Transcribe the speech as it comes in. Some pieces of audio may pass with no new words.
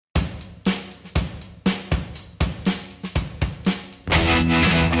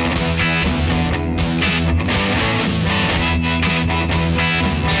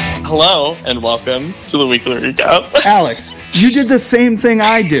hello and welcome to the Weekly Recap. Alex, you did the same thing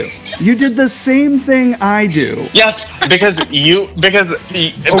I do. Yes, because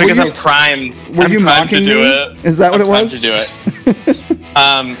I'm primed. Were you primed to mocking do me? it. Is that what I'm it was? primed to do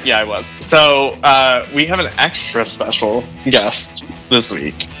it. Yeah, I was. So we have an extra special guest this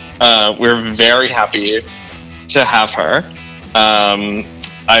week. We're very happy to have her.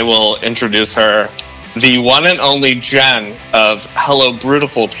 I will introduce her. The one and only Jen of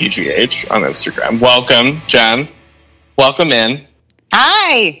HelloBrewtifulPGH on Instagram. Welcome, Jen. Welcome in.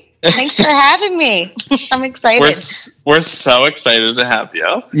 Hi. Thanks for having me. I'm excited. We're so excited to have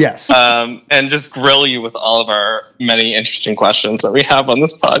you. Yes. And just grill you with all of our many interesting questions that we have on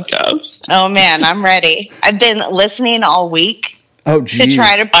this podcast. Oh, man, I'm ready. I've been listening all week to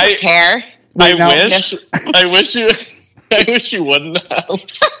try to prepare. I wish you wouldn't have.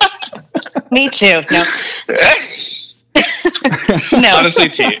 Me too. No. No.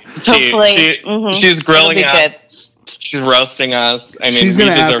 Honestly, Hopefully. She's grilling us. She's roasting us. I mean, she's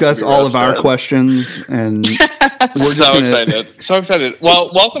going to ask us all of our questions, and we're excited. So excited. Well,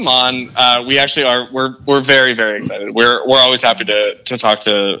 welcome on. We actually are. We're very, very excited. We're always happy to talk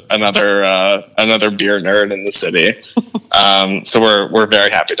to another beer nerd in the city. So we're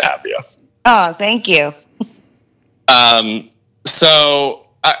very happy to have you. Oh, thank you. So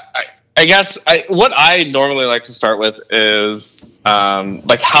I guess what I normally like to start with is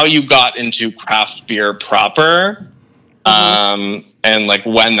like how you got into craft beer proper, and like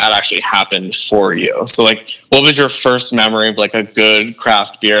when that actually happened for you. So like, what was your first memory of like a good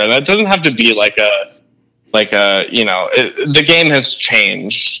craft beer? And that doesn't have to be like a the game has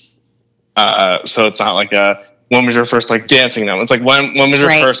changed, so it's not like when was your first like dancing note? It's like when was your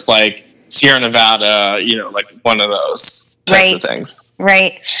first like Sierra Nevada? Like one of those types of things.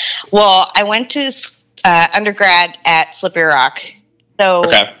 Right. Well, I went to undergrad at Slippery Rock. So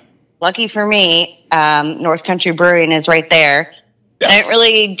lucky for me, North Country Brewing is right there. Yes. I didn't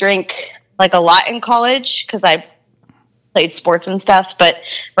really drink like a lot in college because I played sports and stuff. But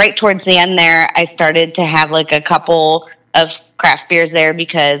right towards the end there, I started to have like a couple of craft beers there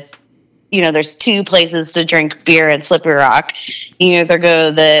because, there's two places to drink beer at Slippery Rock. You either go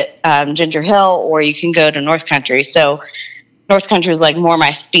to the Ginger Hill or you can go to North Country. So North Country was like more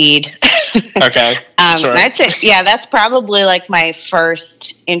my speed. Okay. Sure. That's it. Yeah, that's probably like my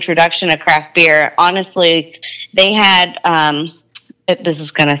first introduction to craft beer. Honestly, they had, this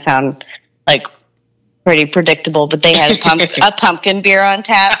is going to sound like pretty predictable, but they had a pumpkin beer on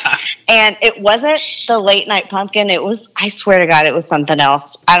tap. And it wasn't the late night pumpkin. It was, I swear to God, it was something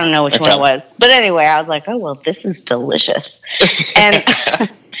else. I don't know which one it was. But anyway, I was like, oh, well, this is delicious. And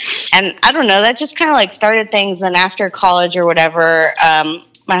and I don't know, that just kind of like started things. Then after college or whatever,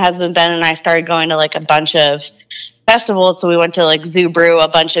 my husband Ben and I started going to like a bunch of festivals. So we went to like Zoo Brew a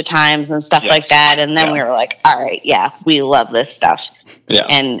bunch of times and stuff like that. And then we were like, all right, we love this stuff. Yeah.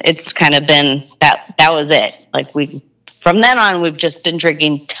 And it's kind of been that was it. Like from then on, we've just been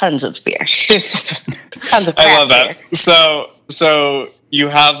drinking tons of beer. Tons of craft I love that. Beer. So you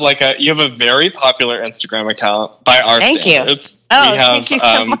have a very popular Instagram account by our standards. Oh, thank you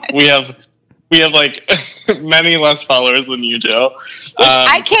so much. We have like many less followers than you do. Which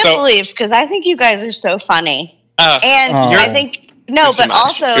I can't believe because I think you guys are so funny. I think but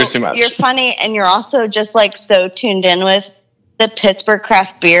also you're funny and you're also just like so tuned in with the Pittsburgh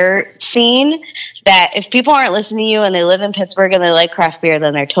craft beer scene that if people aren't listening to you and they live in Pittsburgh and they like craft beer,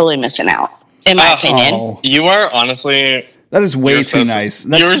 then they're totally missing out, in my opinion. You are honestly... That is way too nice.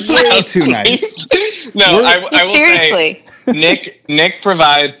 That's way too nice. No, I will seriously say Nick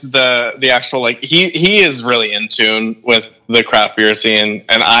provides the actual like he is really in tune with the craft beer scene,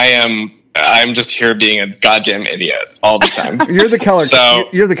 and I'm just here being a goddamn idiot all the time. You're the color. So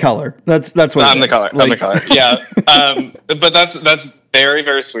you're the color. That's what I'm the color. I'm the color. Yeah. But that's very,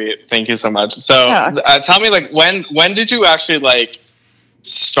 very sweet. Thank you so much. So tell me, like, when did you actually like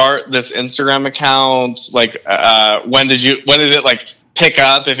start this Instagram account? Like, when did it like pick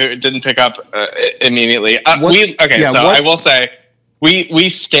up? If it didn't pick up immediately, I will say we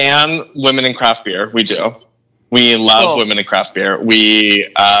stan women in craft beer. We do. We love women in craft beer.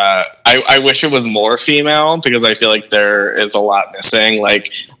 I wish it was more female because I feel like there is a lot missing.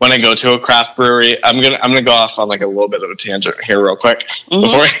 Like when I go to a craft brewery, I'm gonna go off on like a little bit of a tangent here real quick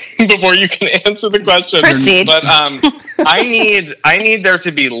before you can answer the question. Proceed. But I need there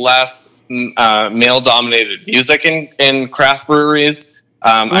to be less male dominated music in craft breweries.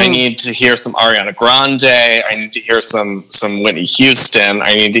 I need to hear some Ariana Grande. I need to hear some Whitney Houston.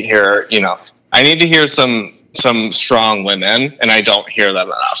 I need to hear some strong women, and I don't hear that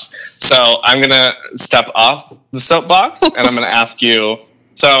enough. So I'm going to step off the soapbox, and I'm going to ask you,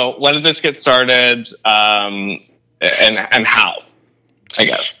 So when did this get started, and how, I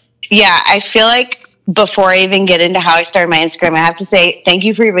guess? Yeah, I feel like before I even get into how I started my Instagram, I have to say thank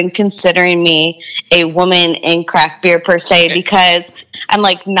you for even considering me a woman in craft beer per se, because I'm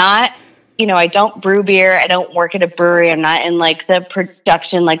like not, I don't brew beer. I don't work at a brewery. I'm not in like the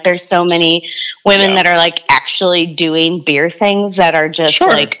production. Like there's so many women that are like actually doing beer things that are just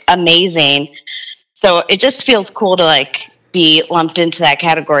like amazing. So it just feels cool to like be lumped into that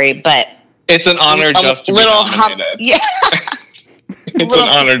category, but it's an honor just to be nominated. It's an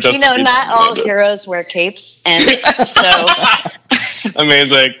honor just to be not all heroes wear capes, and so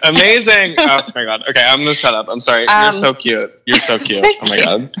amazing. Oh my god. Okay, I'm gonna shut up. I'm sorry. You're so cute. Oh my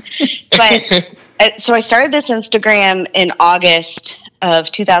god. But so I started this Instagram in August of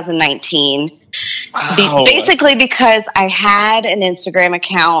 2019. Wow. Basically because I had an Instagram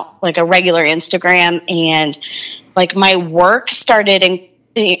account, like a regular Instagram, and like my work started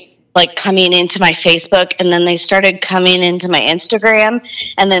like coming into my Facebook, and then they started coming into my Instagram,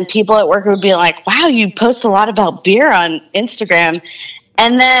 and then people at work would be like, wow, you post a lot about beer on Instagram.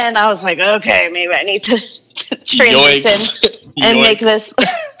 And then I was like, okay, maybe I need to transition and make this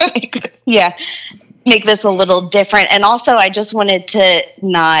make this a little different. And also I just wanted to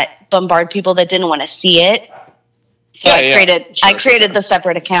not bombard people that didn't want to see it. So I created the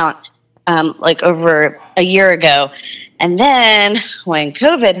separate account like over a year ago. And then when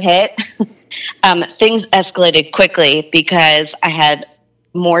COVID hit, things escalated quickly because I had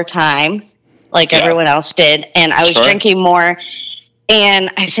more time, like everyone else did, and I was drinking more.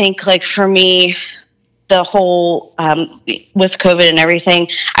 And I think, like, for me, the whole with COVID and everything,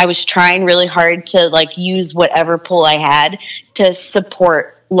 I was trying really hard to like use whatever pull I had to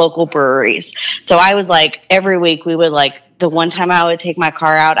support local breweries. So I was like, every week we would like, the one time I would take my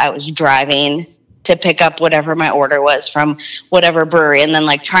car out, I was driving to pick up whatever my order was from whatever brewery, and then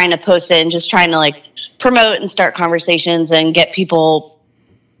like trying to post it and just trying to like promote and start conversations and get people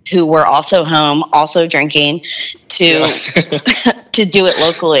who were also home, also drinking, to to do it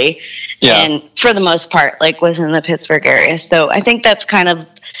locally. Yeah. And for the most part, like within the Pittsburgh area. So I think that's kind of,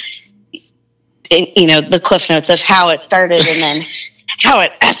 the cliff notes of how it started and then how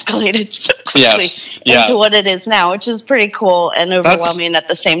it escalated so quickly into what it is now, which is pretty cool and overwhelming at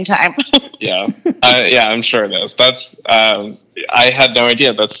the same time. I'm sure it is. That's I had no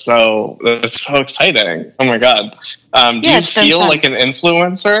idea. That's so exciting. Oh my god. Do you feel like an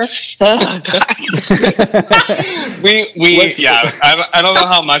influencer? Oh, God. I don't know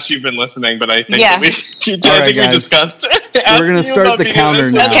how much you've been listening, but I think we discussed. We're going to start the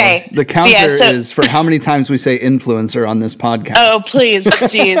counter now. Okay. The counter is for how many times we say influencer on this podcast. Oh, please.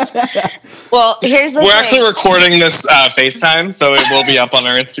 Jeez. Well, here's the thing. We're actually recording this FaceTime, so it will be up on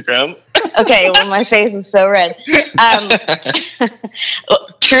our Instagram. Okay, well, my face is so red.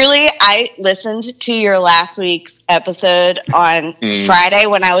 Truly, I listened to your last week's episode on Friday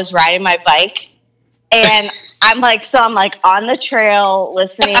when I was riding my bike. And I'm like on the trail,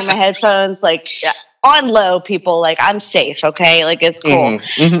 listening in my headphones, like on low, people, like I'm safe, okay? Like it's cool.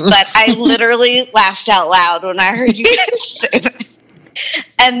 But I literally laughed out loud when I heard you guys say that.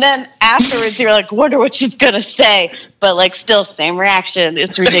 And then afterwards, you're like, wonder what she's going to say. But like still, same reaction.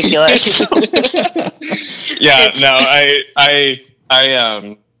 It's ridiculous.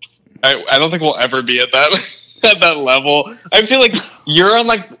 I don't think we'll ever be at that level. I feel like you're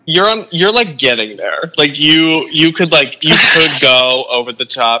like getting there. Like you could go over the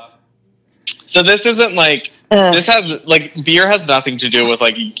top. So this isn't like this has like beer has nothing to do with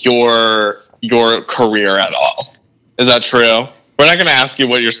like your career at all. Is that true? We're not going to ask you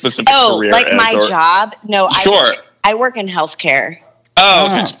what your specific career is. Oh, like my job? No, sure. I work in healthcare.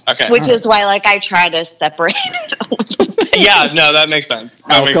 Oh, okay. Which is why, like, I try to separate it a little bit. Yeah, no, that makes sense.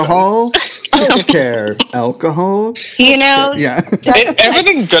 Alcohol, healthcare, alcohol.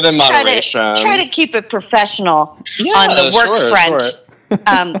 Everything's good in moderation. Try to keep it professional on the work front.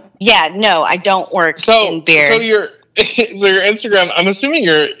 Sure. I don't work in beer. So your Instagram, I'm assuming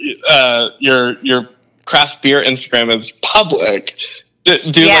your craft beer Instagram is public.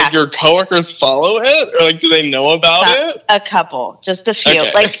 Do like your coworkers follow it, or like do they know about it? A couple, just a few.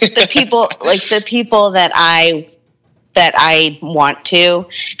 Okay. Like the people that I want to,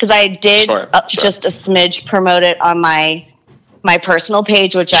 because I did just a smidge promote it on my personal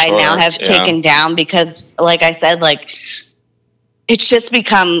page, which I now have taken down because, like I said, like it's just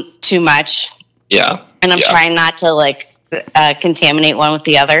become too much. Yeah, and I'm trying not to like contaminate one with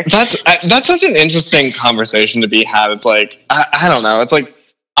the other. That's such an interesting conversation to be had. It's like I don't know. It's like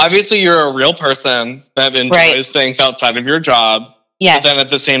obviously you're a real person that enjoys things outside of your job. Yes. But then at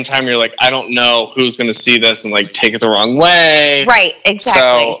the same time, you're like, I don't know who's going to see this and like take it the wrong way. Right. Exactly.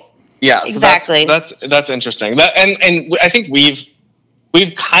 So yeah, exactly. So that's interesting. That and I think we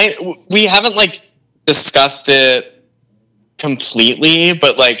haven't like discussed it completely,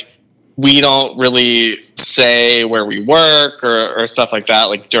 but like we don't really say where we work or stuff like that,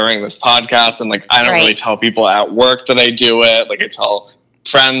 like during this podcast. And like, I don't really tell people at work that I do it. Like I tell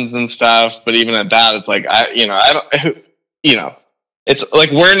friends and stuff, but even at that, it's like, it's like,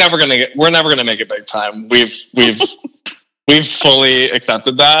 we're never going to make it big time. We've fully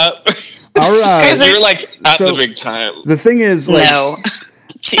accepted that. All right. You're like at the big time. The thing is, like, no.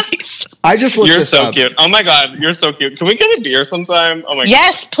 Jeez. I just looked You're this so up. cute. Oh my God. You're so cute. Can we get a beer sometime? Oh my God.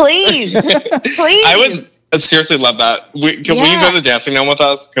 Yes, please. Please. I would seriously love that. Will you go to the dancing room with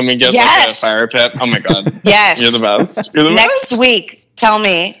us? Can we get like a fire pit? Oh my God. Yes. You're the best. You're the Next best. week. Tell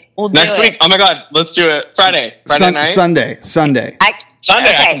me. We'll do Next week. Oh my God. Let's do it. Friday night? Sunday. Sunday I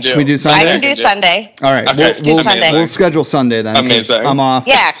can do. Can we do Sunday? I can do Sunday. All right. Okay. Let's do Sunday. We'll schedule Sunday then. Amazing. I'm off.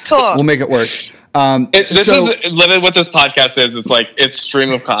 Yeah, cool. We'll make it work. This is literally what this podcast is. It's like, it's stream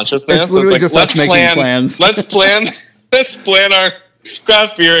of consciousness. It's literally like, just us making plans. Let's plan our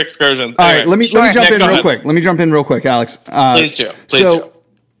craft beer excursions. All right, let me jump in real quick. Let me jump in real quick, Alex. Please do. Please do.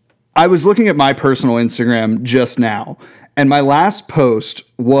 I was looking at my personal Instagram just now, and my last post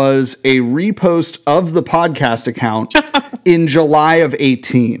was a repost of the podcast account in July of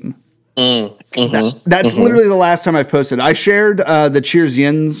 18. That's literally the last time I've posted. I shared the Cheers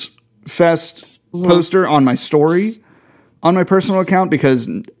Yins Fest poster on my story on my personal account because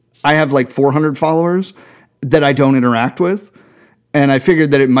I have like 400 followers that I don't interact with. And I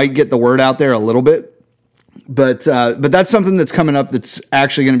figured that it might get the word out there a little bit. But that's something that's coming up that's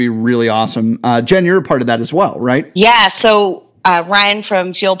actually going to be really awesome. Jen, you're a part of that as well, right? Yeah. So Ryan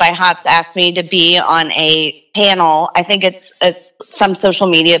from Fueled by Hops asked me to be on a panel. I think it's some social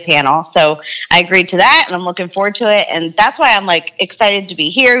media panel. So I agreed to that and I'm looking forward to it. And that's why I'm like excited to be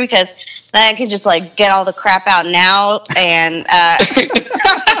here because then I can just like get all the crap out now. And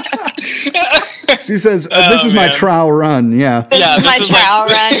she says, this is my trial run. Yeah. This is my trial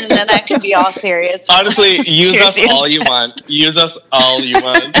run. And then I can be all serious. Honestly, use us all you want. Use us all you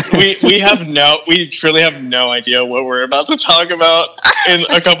want. We truly have no idea what we're about to talk about in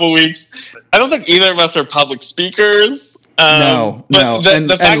a couple weeks. I don't think either of us are public speakers. No.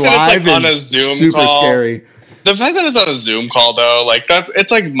 The fact that it's like on a Zoom super call. Scary. The fact that it's on a Zoom call though, like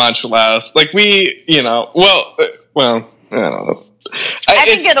it's like much less. Like I don't know. I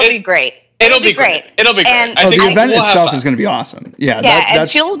think it'll be great. It'll be great. It'll be great. And I think the event itself is going to be awesome. Yeah.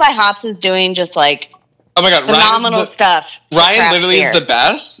 And Fueled by Hops is doing just like oh my God, phenomenal stuff. Ryan literally is the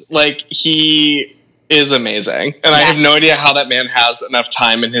best. Like he is amazing. And I have no idea how that man has enough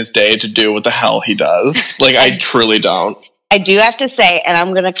time in his day to do what the hell he does. Like I truly don't. I do have to say, and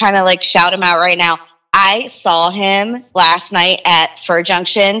I'm going to kind of like shout him out right now. I saw him last night at Fur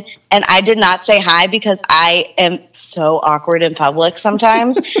Junction, and I did not say hi because I am so awkward in public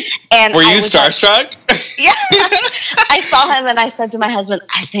sometimes. And were you starstruck? Yeah. I saw him, and I said to my husband,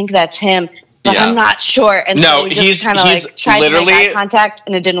 I think that's him, but I'm not sure. And so we just kind of like tried to make eye contact,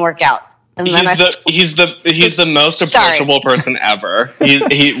 and it didn't work out. And then he's the most approachable person ever.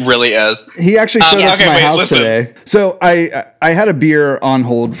 He really is. He actually showed up to my house today. So I had a beer on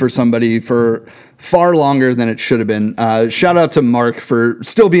hold for somebody for far longer than it should have been. Shout out to Mark for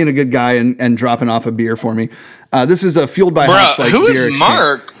still being a good guy and dropping off a beer for me. This is a Fueled by Hops like who beer is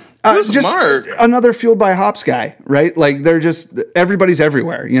Mark? Who's Mark? Another Fueled by Hops guy, right? Like they're just everybody's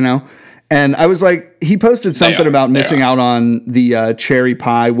everywhere, you know. And I was like, he posted something about missing out on the cherry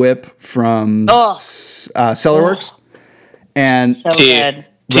pie whip from Cellarworks. And so good.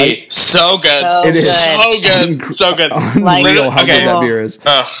 Right? So good. It is so good. So good. Unreal how good that beer is.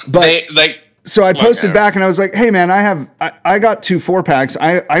 So I posted back and I was like, hey man, I got 2 4-packs.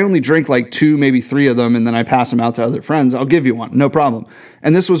 I only drink like 2, maybe 3 of them. And then I pass them out to other friends. I'll give you one. No problem.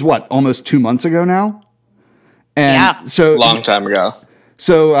 And this was almost 2 months ago now. And so long time ago.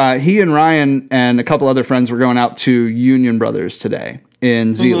 So he and Ryan and a couple other friends were going out to Union Brothers today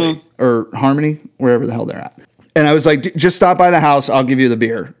in Zealand or Harmony, wherever the hell they're at. And I was like, just stop by the house. I'll give you the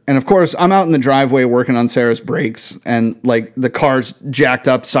beer. And of course, I'm out in the driveway working on Sarah's brakes and like the car's jacked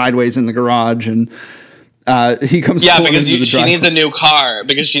up sideways in the garage. And he comes. Yeah, because she needs a new car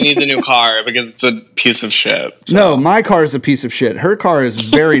because it's a piece of shit. So. No, my car is a piece of shit. Her car is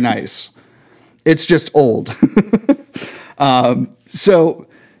very nice. It's just old. So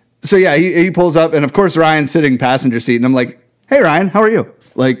yeah, he pulls up, and of course Ryan's sitting passenger seat, and I'm like, "Hey Ryan, how are you?"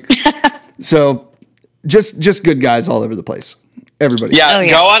 Like, so just good guys all over the place. Everybody. Yeah,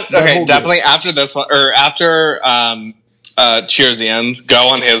 go on. Okay, definitely after this one or after Cheersians go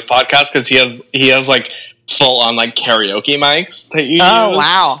on his podcast because he has like full on like karaoke mics that you use. Oh,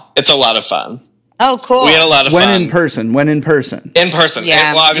 wow. It's a lot of fun. Oh, cool. We had a lot of fun. When in person. In person.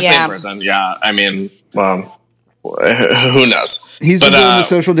 Yeah. Well, obviously in person. Yeah. I mean, well, who knows? He's been doing the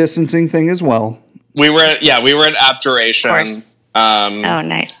social distancing thing as well. We were at Abjuration. Oh,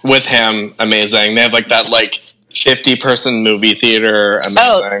 nice. With him. Amazing. They have like that like 50-person movie theater. Amazing.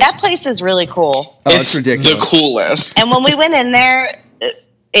 Oh, that place is really cool. Oh, it's ridiculous. The coolest. And when we went in there,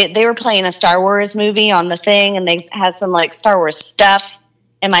 they were playing a Star Wars movie on the thing, and they had some like Star Wars stuff.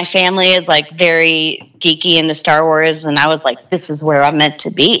 And my family is like very geeky into Star Wars, and I was like, "This is where I'm meant to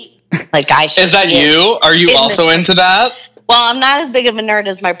be." Like, I should. Is that you? Are you also into that? Well, I'm not as big of a nerd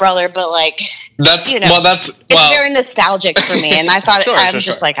as my brother, but like, it's very nostalgic for me, and I thought I was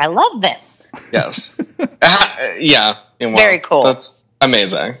just like, I love this. Yes. Yeah. Well, very cool. That's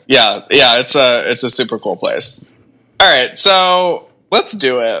amazing. Yeah. It's a super cool place. All right, so let's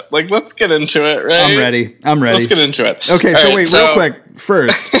do it. Like, let's get into it, right? I'm ready. Let's get into it. Okay, so wait, real quick.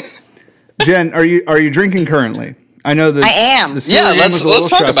 First, Jen, are you drinking currently? I know that I am. Let's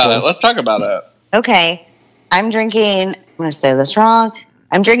talk about it. Let's talk about it. Okay, I'm drinking. I'm going to say this wrong.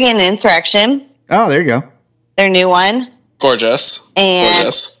 I'm drinking an Insurrection. Oh, there you go. Their new one. Gorgeous. And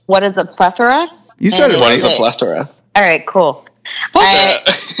gorgeous. What is a plethora? You said it. What is a plethora? All right, cool.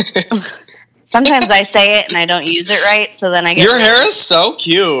 Sometimes I say it and I don't use it right, so then I get... Your hair is so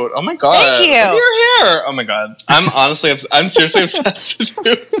cute. Oh my god. Thank you. Look at your hair. Oh my god. I'm seriously obsessed with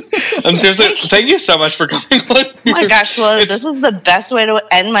you. I'm seriously... Thank you so much for coming on. Oh my gosh, well, this is the best way to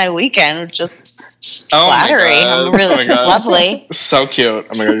end my weekend. Just flattery. It's lovely. So cute.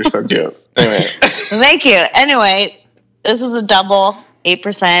 Oh my god, you're so cute. Anyway. Thank you. Anyway, this is a double,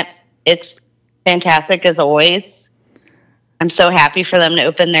 8%. It's fantastic as always. I'm so happy for them to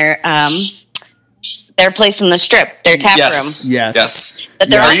open their place in the Strip, their tap room. Yes. But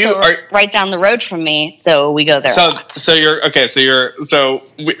they're also right down the road from me, so we go there.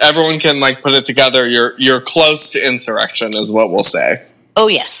 Everyone can like put it together. You're close to Insurrection, is what we'll say. Oh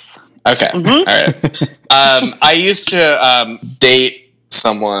yes. Okay. Mm-hmm. All right. I used to date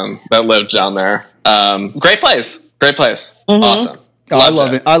someone that lived down there. Great place. Mm-hmm. Awesome. Oh, I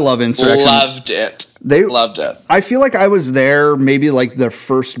love it. I love Insurrection. Loved it. Loved it. I feel like I was there maybe like the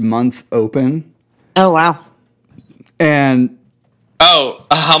first month open. Oh, wow. And... Oh,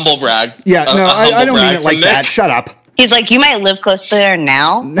 a humble brag. Yeah, no, I don't mean it like that. Shut up. He's like, you might live close to there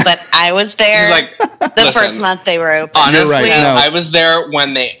now, but I was there the first month they were open. Honestly, I was there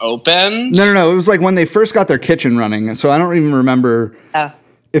when they opened. No. It was like when they first got their kitchen running. So I don't even remember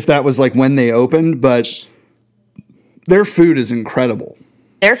if that was like when they opened, but their food is incredible.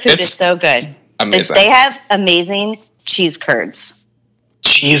 Their food is so good. Amazing. They have amazing cheese curds.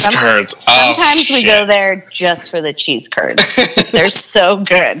 Cheese curds. Sometimes we go there just for the cheese curds. They're so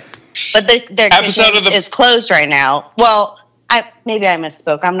good. But their kitchen is closed right now. Well, maybe I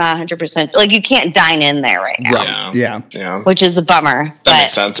misspoke. I'm not 100%. Like, you can't dine in there right now. Yeah. Which is the bummer. That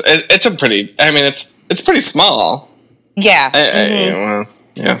makes sense. It's a pretty... I mean, it's pretty small. Yeah.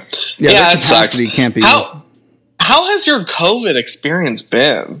 Yeah, it sucks. Can't be... How has your COVID experience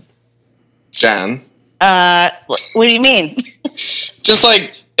been, Jen? What do you mean? Just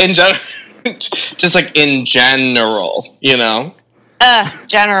like in general, you know?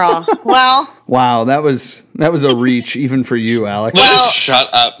 General. Well, wow, that was a reach even for you, Alex. Well, shut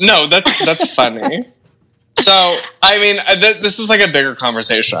up. No, that's funny. So, I mean, this is like a bigger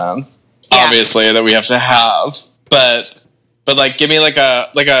conversation, obviously, that we have to have. But like, give me like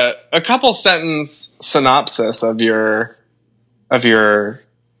a couple sentence synopsis of your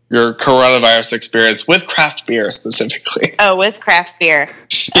coronavirus experience with craft beer specifically. Oh, with craft beer.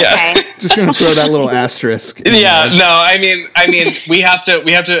 Yeah. Okay. Just gonna throw that little asterisk. Yeah. No. I mean, we have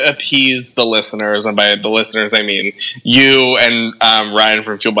to appease the listeners, and by the listeners, I mean you and Ryan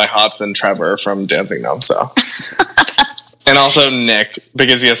from Fueled by Hops and Trevor from Dancing Gnome. So, and also Nick,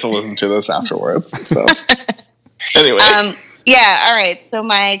 because he has to listen to this afterwards. So, anyway. Yeah. All right. So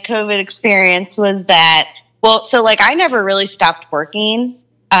my COVID experience was that. Well, so like I never really stopped working.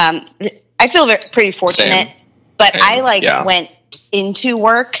 I feel pretty fortunate, but I went into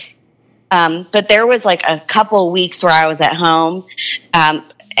work. But there was like a couple weeks where I was at home,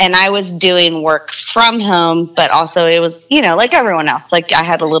 and I was doing work from home, but also it was, like everyone else, like I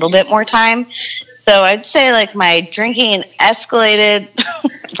had a little bit more time. So I'd say like my drinking escalated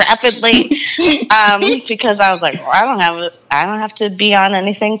rapidly, because I was like, well, I don't have to be on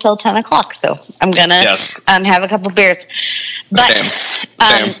anything till 10 o'clock. So I'm going to have a couple beers. But,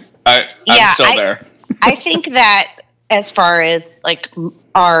 Same. I'm still there. I think that as far as like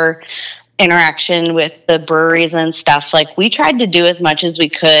our interaction with the breweries and stuff, like we tried to do as much as we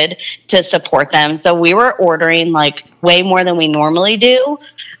could to support them. So we were ordering like way more than we normally do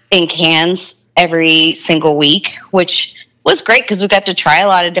in cans every single week, which was great because we got to try a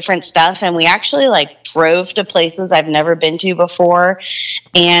lot of different stuff. And we actually like drove to places I've never been to before.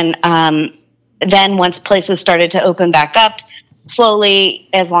 And then once places started to open back up, slowly,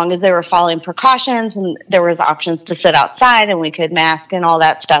 as long as they were following precautions and there was options to sit outside and we could mask and all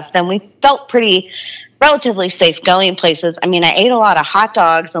that stuff, then we felt relatively safe going places. I mean, I ate a lot of hot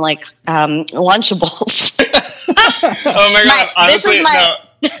dogs and like Lunchables. Oh my God. Honestly,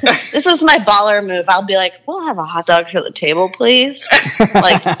 this is my baller move. I'll be like, we'll have a hot dog for the table, please.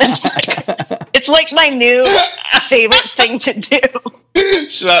 It's like my new favorite thing to do.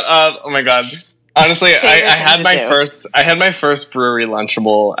 Shut up. Oh my God. Honestly, I had my first brewery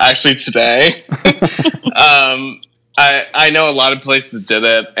Lunchable actually today. I know a lot of places did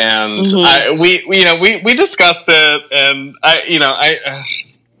it, and we discussed it, and I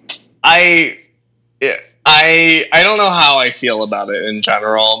don't know how I feel about it in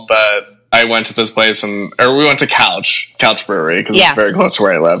general, but I went to this place we went to Couch Brewery because it's very close to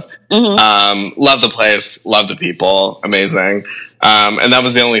where I live. Love the place, love the people, amazing. And that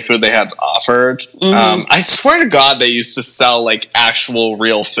was the only food they had offered. I swear to God, they used to sell like actual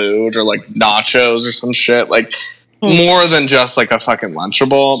real food or like nachos or some shit, like more than just like a fucking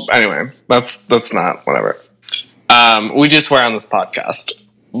Lunchable. Anyway, that's not whatever. We do swear on this podcast,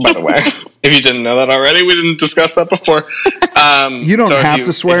 by the way. If you didn't know that already, we didn't discuss that before. You don't have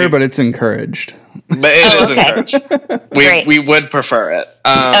to swear, but it's encouraged. But it is encouraged. We would prefer it.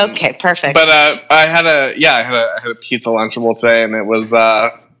 Okay, perfect. But I had a pizza Lunchable today, and it was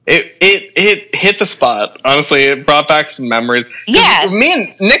it hit the spot. Honestly, it brought back some memories. Yeah, me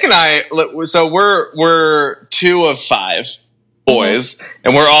and Nick and I. So we're 2 of 5 boys,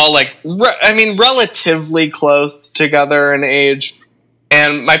 and we're all like, relatively close together in age.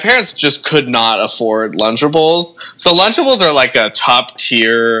 And my parents just could not afford Lunchables. So Lunchables are like a top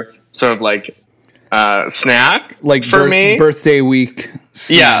tier sort of like snack, like for me. Birthday week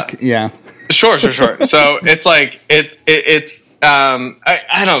snack. Yeah. Sure. So it's like it's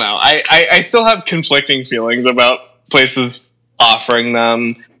I don't know. I still have conflicting feelings about places offering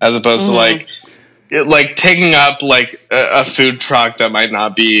them as opposed to like taking up like a food truck that might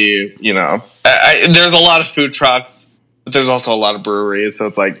not be, there's a lot of food trucks. But there's also a lot of breweries, so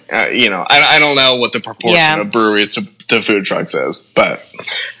it's like, I don't know what the proportion of breweries to food trucks is, but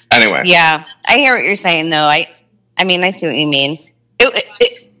anyway. Yeah, I hear what you're saying, though. I see what you mean.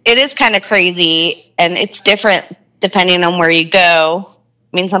 It is kind of crazy, and it's different depending on where you go.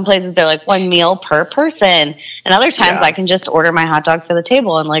 I mean, some places they're like 1 meal per person, and other times I can just order my hot dog for the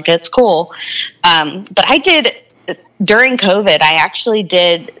table, and like it's cool. But I did during COVID. I actually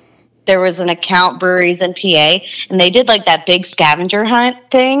did. There was an account, Breweries in PA, and they did like that big scavenger hunt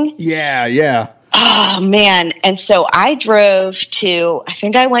thing. Yeah. Oh, man. And so I drove I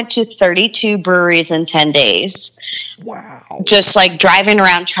think I went to 32 breweries in 10 days. Wow. Just like driving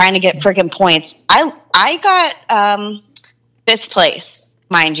around trying to get freaking points. I got 5th place,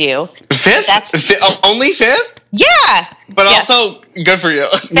 mind you. 5th? Only 5th? Yeah. But also, good for you.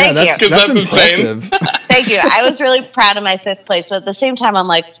 Thank you. That's insane. Thank you. I was really proud of my 5th place, but at the same time, I'm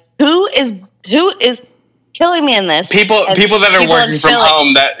like, who is killing me in this? People that are working from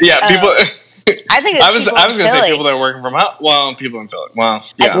home. People. I think it's I was going to say people that are working from home. Well, people in Philly. Well,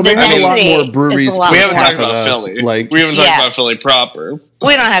 yeah. Well, they have a lot more breweries. We haven't talked about Philly. We haven't talked about Philly proper.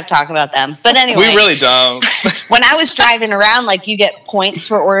 We don't have to talk about them. But anyway. We really don't. When I was driving around, like you get points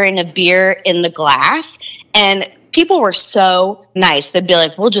for ordering a beer in the glass. And people were so nice. They'd be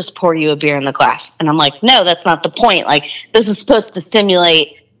like, we'll just pour you a beer in the glass. And I'm like, no, that's not the point. Like, this is supposed to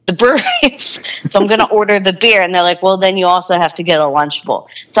stimulate the breweries. So I'm going to order the beer. And they're like, well, then you also have to get a Lunchable.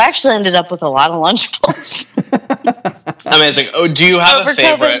 So I actually ended up with a lot of Lunchables. Amazing. Oh, do you have a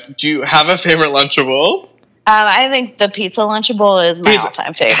favorite? COVID. Do you have a favorite Lunchable? I think the pizza Lunchable is my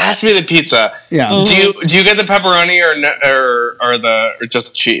all-time favorite. It has to be the pizza. Yeah. Mm-hmm. Do you get the pepperoni or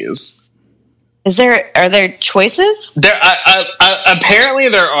just cheese? Are there choices? There, apparently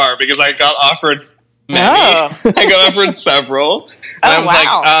there are because I got offered many. Oh. I got offered several. And I was like,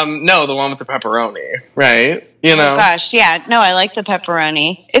 no, the one with the pepperoni, right? Oh gosh, yeah. No, I like the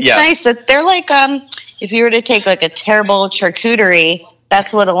pepperoni. It's nice that they're like, if you were to take like a terrible charcuterie,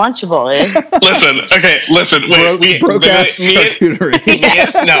 that's what a Lunchable is. Listen. Wait, broke ass charcuterie.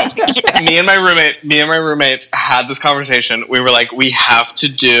 Me and my roommate had this conversation. We were like, we have to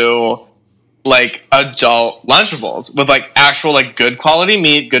do like adult Lunchables with like actual like good quality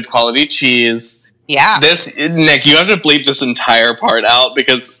meat, good quality cheese, Yeah. Nick, you have to bleep this entire part out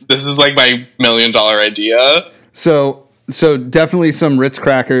because this is like my $1 million idea. So definitely some Ritz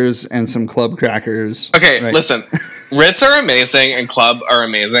crackers and some Club crackers. Okay, right? Listen. Ritz are amazing and Club are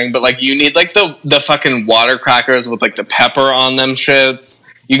amazing, but like you need like the fucking water crackers with like the pepper on them shits.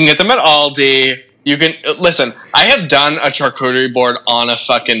 You can get them at Aldi. You can listen. I have done a charcuterie board on a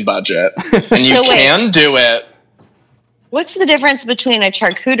fucking budget, and you can do it. What's the difference between a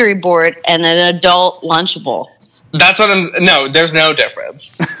charcuterie board and an adult Lunchable? That's what I'm. No, there's no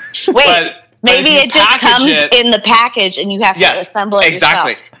difference. Wait. Maybe it just comes in the package and you have to assemble it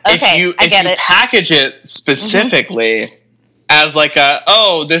exactly. yourself. Okay, if you package it specifically as like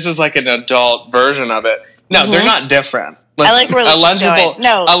this is like an adult version of it. No, they're not different. Listen, I like where this is going.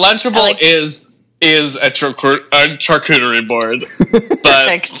 No, a Lunchable is a charcuterie board,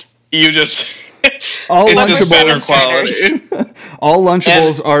 but you just it's just better quality. All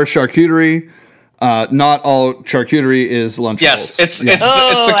Lunchables are charcuterie. Not all charcuterie is Lunchables. Yes, it's the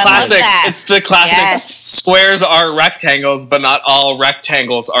classic. It's the classic. Yes. Squares are rectangles, but not all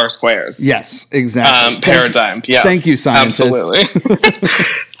rectangles are squares. Yes, exactly. Paradigm. Yes. Thank you, scientists. Absolutely.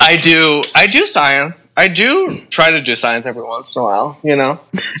 I do science. I do try to do science every once in a while. You know.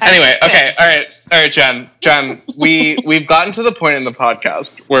 Anyway, okay, all right, Jen. We've gotten to the point in the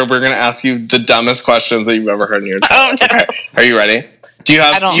podcast where we're going to ask you the dumbest questions that you've ever heard in your entire life. Okay. Are you ready? Do you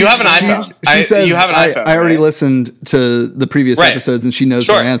have an iPhone? She says, you have an iPhone. I already listened to the previous episodes, and she knows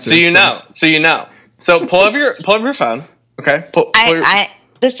the answer. So you know. So pull up your phone. Okay.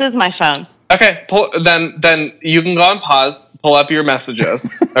 This is my phone. Okay. Then you can go on pause. Pull up your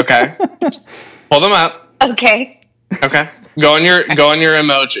messages. Okay. Pull them up. Okay. Okay. Go on your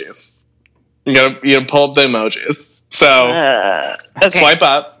emojis. You gotta pull up the emojis. So swipe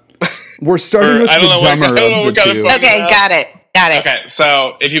up. We're starting with the dumber of the two. Okay, got it. Okay,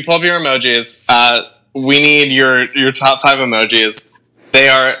 so if you pull up your emojis, we need your top 5 emojis. They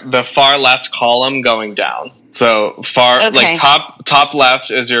are the far left column going down. So like top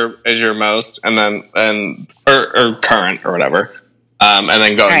left is your most, and then or current or whatever, and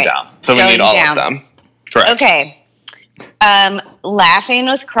then going down. So we need all of them. Correct. Okay. Laughing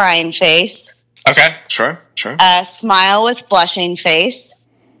with crying face. Okay, sure. Smile with blushing face.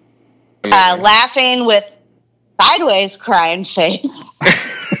 Laughing with sideways crying face.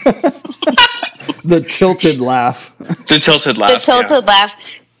 The tilted laugh. The tilted laugh.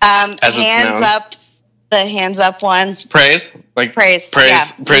 Hands up. The hands up ones. Praise. Praise. Yeah.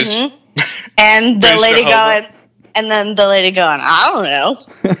 Mm-hmm. And the lady going, and then the lady going, I don't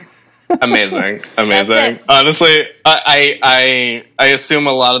know. Amazing. Honestly, I assume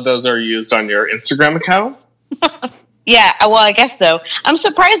a lot of those are used on your Instagram account. Yeah, well, I guess so. I'm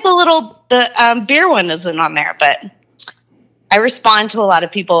surprised the beer one isn't on there, but I respond to a lot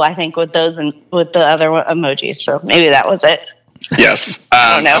of people, I think, with those and with the other emojis. So maybe that was it. Yes,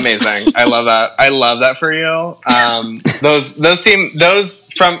 amazing. I love that. I love that for you. Those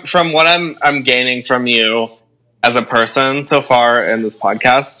from what I'm gaining from you as a person so far in this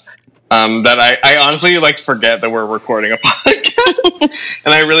podcast. That I honestly forget that we're recording a podcast,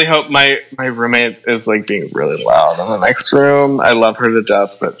 and I really hope my roommate is being really loud in the next room. I love her to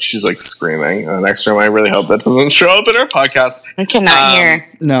death, but she's screaming in the next room. I really hope that doesn't show up in our podcast. I cannot hear.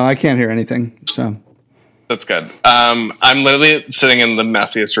 No, I can't hear anything. So that's good. I'm literally sitting in the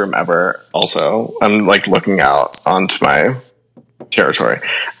messiest room ever. Also, I'm looking out onto my territory.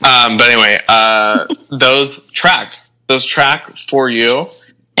 But anyway, those track for you.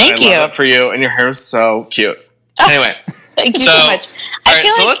 Thank you. I love that for you, and your hair is so cute. Anyway. Thank you so much. I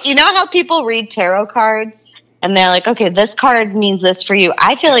feel you know how people read tarot cards, and they're like, okay, this card means this for you.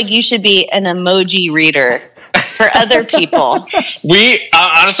 I feel like you should be an emoji reader for other people. We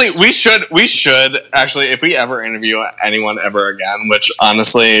honestly, we should actually, if we ever interview anyone ever again, which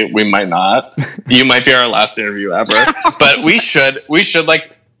honestly, we might not. You might be our last interview ever. But we should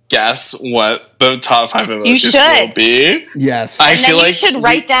guess what the top 5 emojis will be. Yes. I feel like you should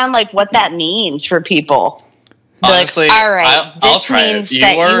write down what that means for people. Honestly, all right, I'll try it. You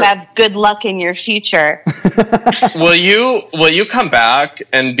have good luck in your future. Will you come back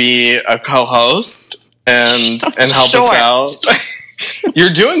and be a co-host and help us out? You're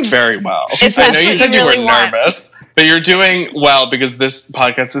doing very well. I know you said you were nervous, but you're doing well because this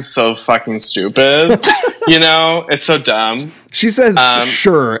podcast is so fucking stupid. It's so dumb. She says,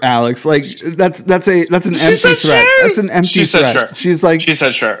 "Sure, Alex." That's an empty threat. Sure. That's an empty threat. Sure. She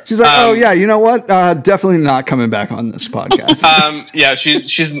said, "Sure." She's like, "Oh yeah, you know what? Definitely not coming back on this podcast." Yeah,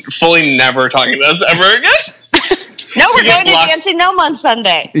 she's fully never talking to us ever again. No, we're going to Dancing Gnome on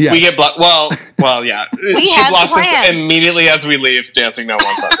Sunday. Yes. We get blocked. Well, yeah. She blocks us immediately as we leave Dancing Gnome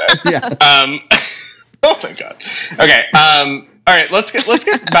on Sunday. Yeah. Oh my god. Okay. All right. Let's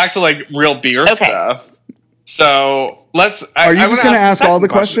get back to like real beer stuff. So Are you just going to ask all the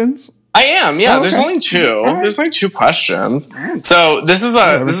questions? I am. Yeah. Oh, There's only two. Right. There's only two questions. So this is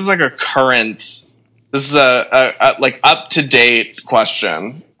like a current. This is a like up to date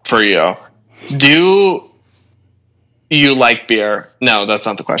question for you. Do you like beer? No, that's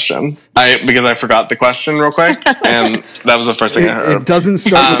not the question. Because I forgot the question real quick, and that was the first thing I heard. It doesn't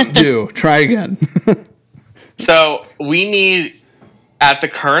start with do. Try again. So we need, at the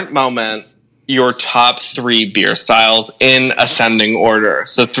current moment, your top 3 beer styles in ascending order.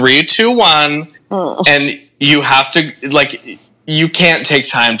 So 3, 2, 1, and you have to like. You can't take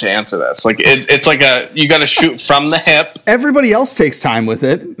time to answer this. Like it's like you got to shoot from the hip. Everybody else takes time with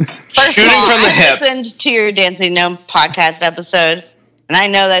it. Shooting from the hip. I listened to your Dancing Gnome podcast episode, and I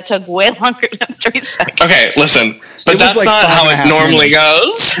know that took way longer than 3 seconds. Okay, listen, but that's like not how it normally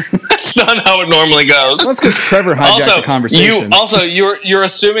goes. That's not how it normally goes. Well, that's because Trevor hijacked the conversation. You're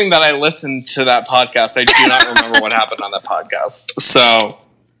assuming that I listened to that podcast. I do not remember what happened on that podcast. So,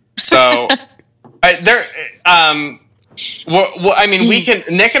 Well, I mean,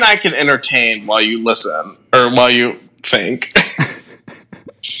 Nick and I can entertain while you listen or while you think.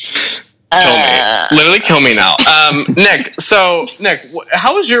 Kill me, literally kill me now. Nick,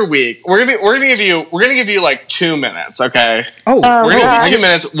 how was your week? We're gonna give you like 2 minutes, okay? We're gonna give you 2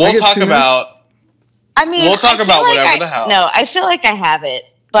 minutes. We'll talk about. We'll talk about whatever the hell. No, I feel like I have it,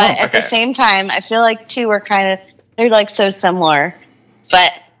 but at the same time, I feel like 2 are they're like so similar,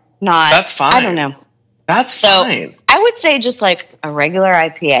 but not. That's fine. I don't know. That's fine. I would say just like a regular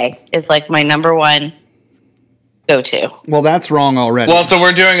IPA is like my number 1 go-to. Well, that's wrong already. Well, so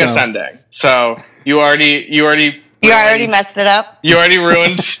we're doing ascending. So you already messed it up. You already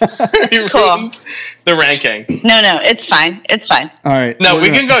ruined. Ruined the ranking. No, it's fine. It's fine. All right. No, we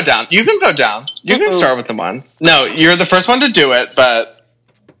can go down. You can go down. You can start with the 1. No, you're the first one to do it, but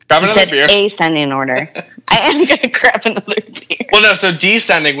grab another beer. Ascending order. I am going to grab another beer. Well, no, so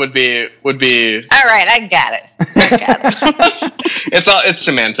descending would be. All right, I got it. It's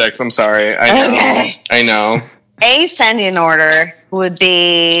semantics. I'm sorry. I know. Ascending order would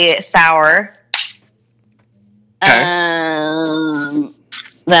be sour. Okay.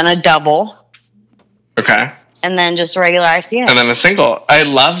 Then a double. Okay. And then just a regular IPA. And then a single. I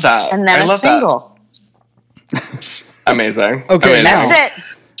love that. And then a single. Amazing. Okay, amazing. That's it.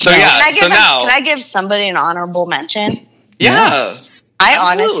 So now. Can I give somebody an honorable mention? Yeah. I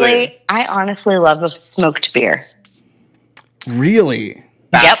honestly love a smoked beer. Really?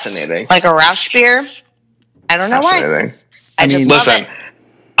 Fascinating. Yep. Like a Roush beer. I don't know why. I just love it.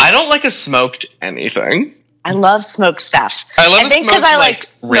 I don't like a smoked anything. I love smoked stuff. I think because I like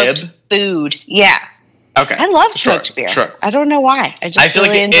rib food. Yeah. Okay. I love smoked beer. Sure. I don't know why. I just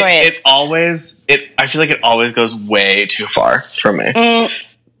really enjoy it. I feel like it always goes way too far for me.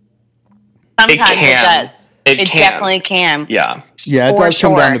 Sometimes it does. It definitely can. Yeah. Yeah, it does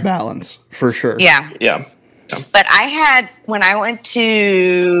come down to balance, for sure. Yeah. But I had, when I went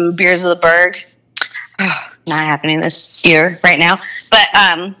to Beers of the Berg, not happening this year right now, but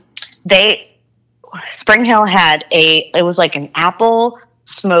Spring Hill had it was like an apple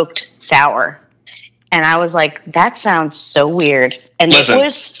smoked sour. And I was like, that sounds so weird. And it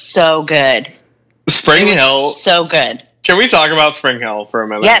was so good. Spring Hill. So good. Can we talk about Spring Hill for a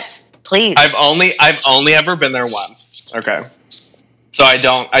minute? Yes, please. I've only ever been there once. Okay. So I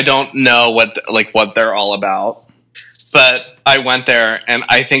don't know what they're all about. But I went there and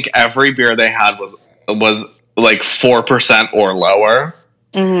I think every beer they had was like 4% or lower.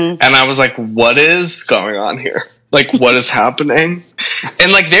 Mm-hmm. And I was like, what is going on here? Like, what is happening?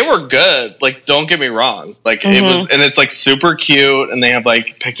 And like, they were good. Like, don't get me wrong. Like, it was, and it's like super cute. And they have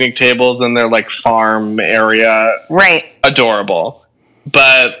like picnic tables in their like farm area. Right. Adorable.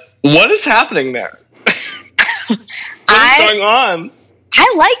 But what is happening there? What is going on?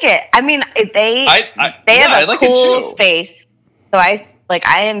 I like it. I mean, they have a cool space. So I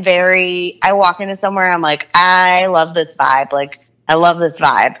walk into somewhere, I'm like, I love this vibe. Like, I love this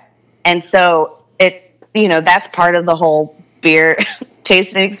vibe. And so that's part of the whole beer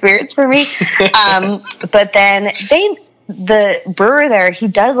tasting experience for me. But then the brewer there, he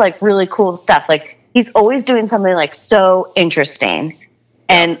does like really cool stuff. Like, he's always doing something like so interesting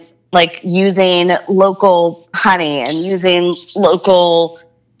and like using local honey and using local,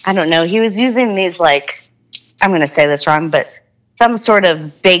 I don't know. He was using these like, I'm going to say this wrong, but some sort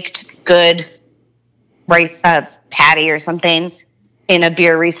of baked good rice patty or something in a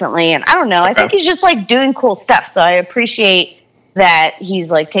beer recently. And I don't know. Okay. I think he's just like doing cool stuff. So I appreciate that he's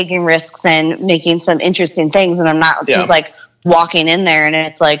like taking risks and making some interesting things. And I'm not just like walking in there and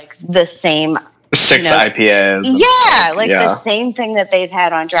it's like the same 6 IPAs. Yeah, the same thing that they've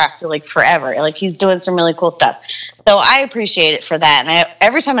had on draft for like forever. Like he's doing some really cool stuff. So I appreciate it for that. And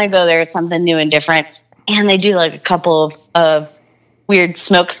every time I go there, it's something new and different. And they do like a couple of weird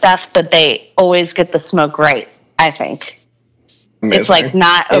smoke stuff, but they always get the smoke right, I think. Amazing. It's like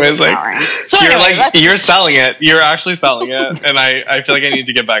not overpowering. So you're selling it. You're actually selling it, and I feel like I need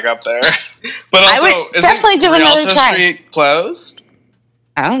to get back up there. But also, I would definitely give another try. Street closed?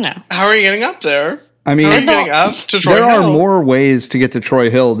 I don't know. How are you getting up there? I mean, how are you getting up to Troy Hill? There are more ways to get to Troy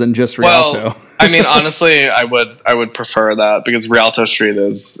Hill than just Rialto. Well, I mean, honestly, I would prefer that because Rialto Street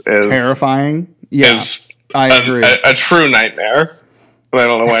is terrifying. Yeah, I agree. A true nightmare. And I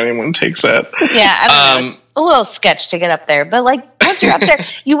don't know why anyone takes it. Yeah, I don't know. It's a little sketch to get up there, but like once you're up there,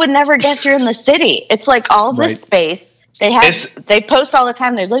 you would never guess you're in the city. It's like all this space. They post all the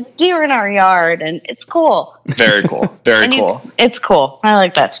time. There's like deer in our yard, and it's cool. Very cool. Very cool. It's cool. I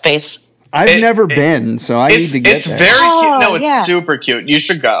like that space. I've never been, so I need to get it's there. It's very cute. No, it's super cute. You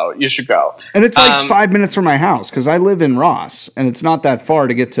should go. You should go. And it's like 5 minutes from my house because I live in Ross, and it's not that far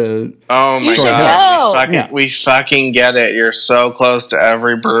to get to. Oh my god! We fucking get it. You're so close to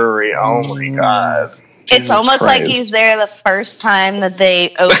every brewery. Oh my god! It's almost like he's there the first time that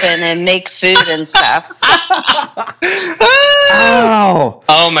they open and make food and stuff.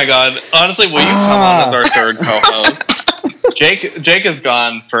 Oh my god! Honestly, will you come on as our third co-host? Jake is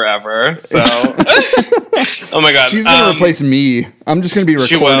gone forever, so oh my god, she's gonna replace me. I'm just gonna be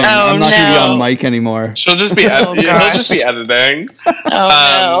recording. I'm not gonna be on mic anymore. She'll just be he'll just be editing.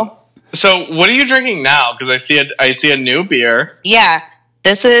 No. So what are you drinking now? Because I see a new beer. Yeah,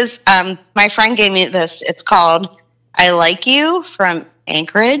 this is my friend gave me this. It's called I Like You from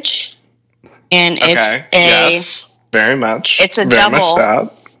Anchorage, and it's very much. It's a very double.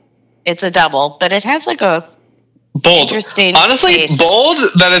 Much it's a double, but it has like a bold. Interesting. Honestly, taste. bold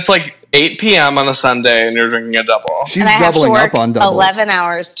that it's like 8 p.m. on a Sunday and you're drinking a double. She's doubling up on doubles. 11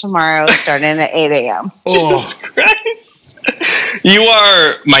 hours tomorrow, starting at 8 a.m. Jesus Christ! You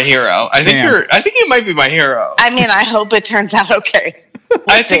are my hero. I think you might be my hero. I mean, I hope it turns out okay.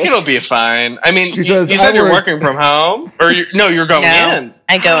 I think it'll be fine. I mean, you said you're working from home, or you're going in.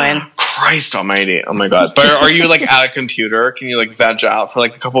 I go in. Christ Almighty! Oh my God! But are you like at a computer? Can you like veg out for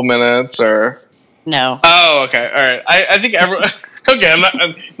like a couple minutes or? No. Oh, okay. All right. I think everyone. Okay.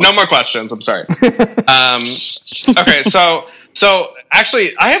 No more questions. I'm sorry. Okay. So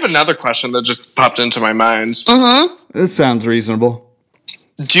actually, I have another question that just popped into my mind. Mm-hmm. This sounds reasonable.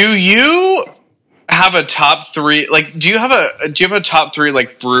 Do you have a top three? Like, do you have a top three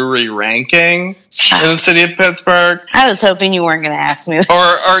like brewery ranking in the city of Pittsburgh? I was hoping you weren't going to ask me.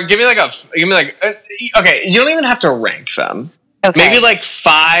 Or give me okay. You don't even have to rank them. Okay. Maybe like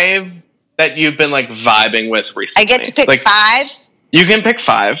 5 that you've been like vibing with recently. I get to pick like, 5? You can pick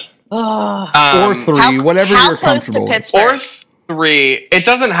 5. Or 3, whatever you're comfortable with. Or 3. It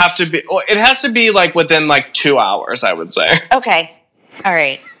doesn't have to be, it has to be like within like 2 hours, I would say. Okay. All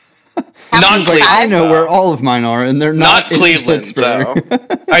right. Not Cleveland, I know where all of mine are, and they're not Cleveland, though.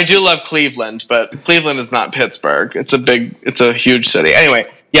 I do love Cleveland, but Cleveland is not Pittsburgh. It's a huge city. Anyway,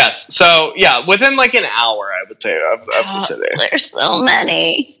 yes. So yeah, within like an hour, I would say of the city. There's so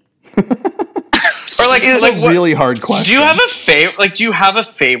many. Or like, it's a really hard question. Do you have a favorite? Like, do you have a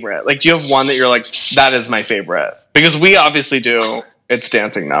favorite? Like, do you have one that you're like, that is my favorite? Because we obviously do. It's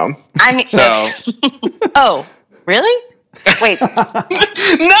Dancing Gnome. I mean, so. Oh, really? Wait. No.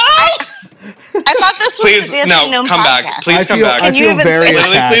 I thought this was the Dancing Gnome come podcast. back. Please come back. I feel very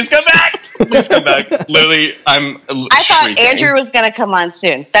attacked. Please come back. Please come back. Literally, I thought shrieking. Andrew was going to come on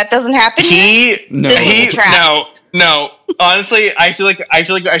soon. That doesn't happen. No. Honestly, I feel like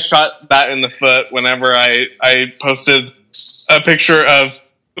I shot that in the foot whenever I posted a picture of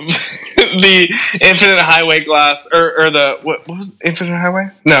the Infinite Highway glass or the what was Infinite Highway?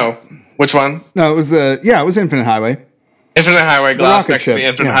 No, which one? No, it was Infinite Highway. Infinite Highway glass next to the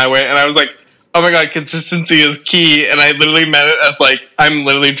Infinite Highway, and I was like, oh my God, consistency is key, and I literally meant it as like I'm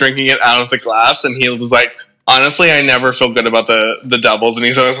literally drinking it out of the glass, and he was like, honestly, I never feel good about the doubles. And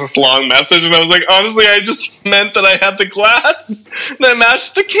he sent us this long message, and I was like, honestly, I just meant that I had the glass that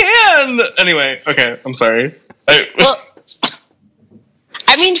matched the can. Anyway, okay, I'm sorry. Well,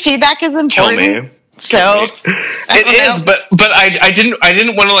 I mean, feedback is important. Kill me. So it is, but I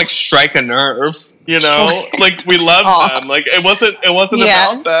didn't want to like strike a nerve. You know, like we love them. Like it wasn't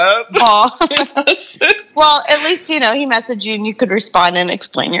about that. Well, at least he messaged you and you could respond and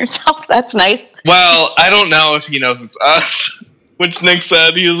explain yourself. That's nice. Well, I don't know if he knows it's us, which Nick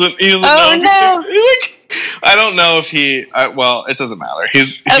said he doesn't know. No. I don't know if he. Well, it doesn't matter.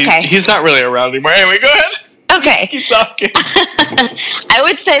 He's not really around anymore. Anyway, go ahead. Okay, keep talking. I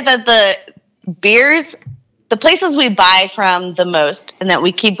would say that beers, the places we buy from the most and that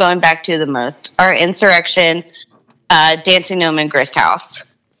we keep going back to the most are Insurrection, Dancing Gnome, and Grist House.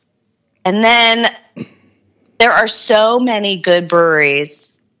 And then there are so many good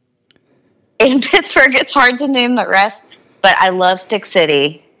breweries in Pittsburgh. It's hard to name the rest, but I love Stick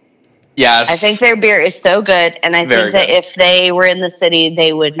City. Yes. I think their beer is so good, and I think that if they were in the city,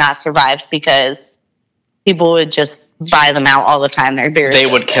 they would not survive because people would just buy them out all the time. Their beer They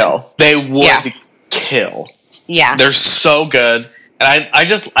would kill. They would kill. Yeah. They're so good. And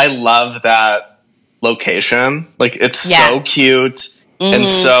I love that location. Like, it's so cute. And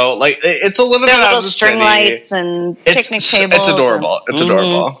so, like, it's a little bit out of the string city. lights and picnic tables. It's adorable. It's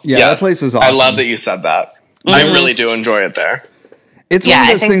adorable. Yeah, that place is awesome. I love that you said that. I really do enjoy it there. It's one of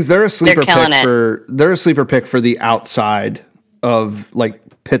those things. They're a sleeper pick for the outside of like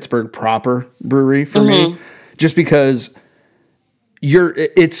Pittsburgh proper brewery for me, just because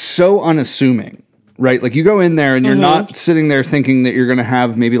it's so unassuming, right? Like, you go in there and you're not sitting there thinking that you're going to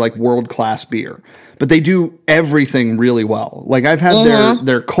have maybe like world-class beer, but they do everything really well. Like, I've had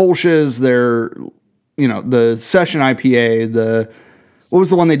their Kolsch's, the Session IPA, what was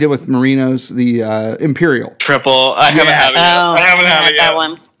the one they did with Marinos? The Imperial Triple. I haven't had it yet. I haven't had it yet. That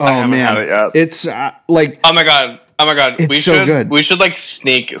one. Oh man, it's like, oh my god. It's so good. We should like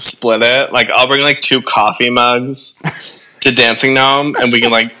sneak split it. Like, I'll bring like 2 coffee mugs to Dancing Gnome, and we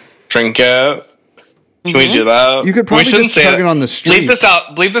can like drink it. Can we do that? You could probably just chug it on the street.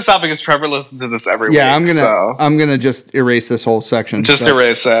 Bleep this out because Trevor listens to this every week. Yeah, I'm gonna just erase this whole section.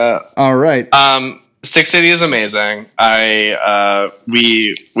 Erase it. All right. Stick City is amazing.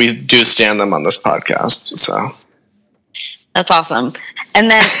 We do stand them on this podcast, so that's awesome. And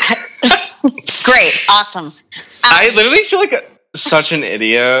then great, awesome. I literally feel like such an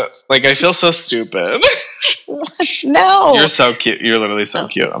idiot. Like, I feel so stupid. No, you're so cute. You're literally so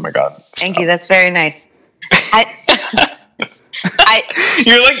cute. Oh my god. Thank you. That's very nice.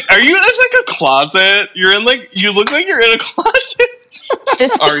 You're like, are you in like a closet? You look like you're in a closet.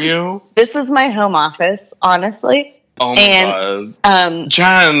 This is my home office, honestly. Oh my god.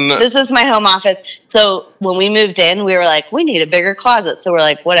 Jen. This is my home office. So when we moved in, we were like, we need a bigger closet. So we're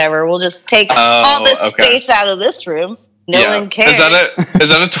like, whatever, we'll just take all this space out of this room. No one cares. Is that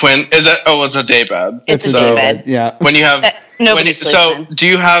a twin? It's a day bed. It's a day bed. Yeah. When you have nobody sleeps in. do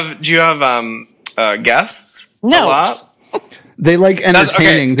you have guests? No. A lot? They like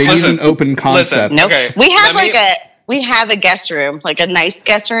entertaining. They use an open concept. Nope. Okay. We have a guest room, like a nice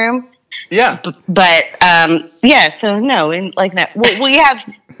guest room. Yeah. But so no, like no.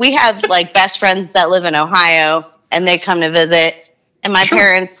 We have like best friends that live in Ohio, and they come to visit. And my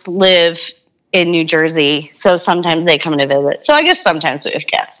parents live in New Jersey, so sometimes they come to visit. So I guess sometimes we have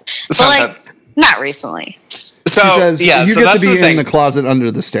guests. Sometimes. But like, not recently. So he says, you get to be in the closet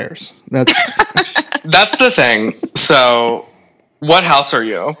under the stairs. That's that's the thing. So, what house are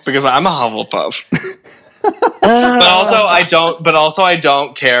you? Because I'm a Hufflepuff. But also I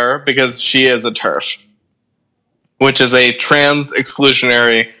don't care because she is a TERF, which is a trans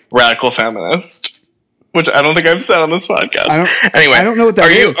exclusionary radical feminist. Which I don't think I've said on this podcast. I don't know what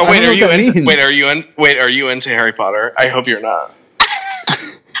that is. Are you into Harry Potter? I hope you're not.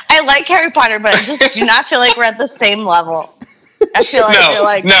 I like Harry Potter, but I just do not feel like we're at the same level. I feel like you're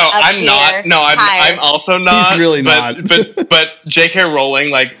like I'm not. No, I'm also not. He's really not. But J.K. Rowling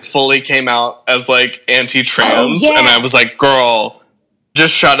like fully came out as like anti-trans, and I was like, girl,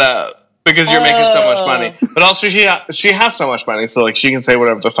 just shut up. Because you're making so much money. But also she has so much money, so like she can say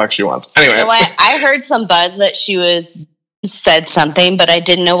whatever the fuck she wants. Anyway. You know what? I heard some buzz that she said something, but I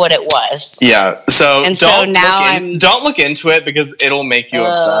didn't know what it was. Yeah. So don't look into it because it'll make you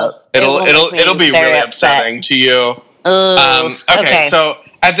upset. It'll be really upsetting to you. Okay, so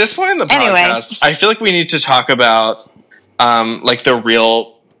at this point in the podcast, I feel like we need to talk about like the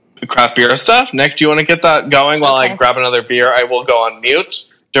real craft beer stuff. Nick, do you want to get that going while I grab another beer? I will go on mute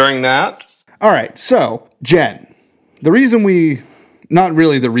during that. All right, so Jen, not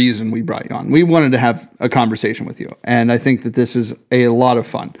really the reason we brought you on. We wanted to have a conversation with you, and I think that this is a lot of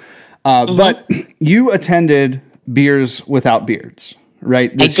fun. But you attended Beers Without Beards,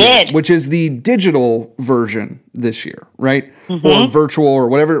 right? I did, which is the digital version this year, right? Or virtual, or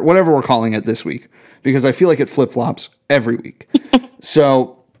whatever we're calling it this week, because I feel like it flip flops every week.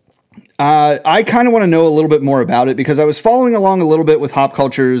 So. I kind of want to know a little bit more about it because I was following along a little bit with Hop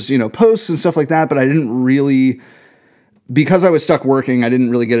Culture's, posts and stuff like that, but I didn't really, because I was stuck working, I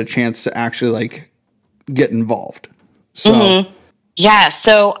didn't really get a chance to actually like get involved. So, yeah,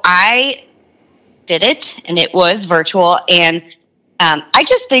 so I did it and it was virtual, and I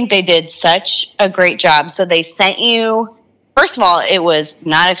just think they did such a great job. So they sent you, first of all, it was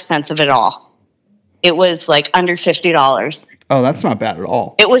not expensive at all. It was like under $50. Oh, that's not bad at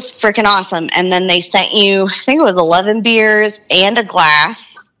all. It was freaking awesome. And then they sent you, I think it was 11 beers and a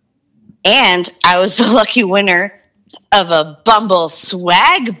glass. And I was the lucky winner of a Bumble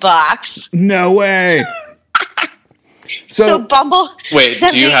swag box. No way. So Bumble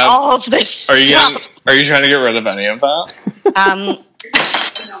sent do you me have all of this stuff. Are you trying to get rid of any of that?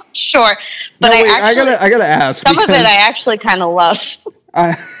 Sure. But no, wait, I gotta ask. Some of it I actually kind of love.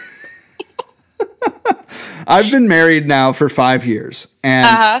 I've been married now for 5 years.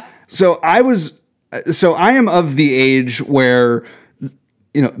 And so I am of the age where,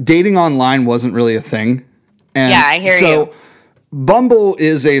 dating online wasn't really a thing. And yeah, I hear you. Bumble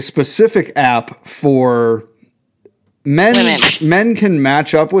is a specific app for men. Men can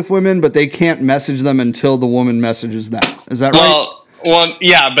match up with women, but they can't message them until the woman messages them. Is that right? Well,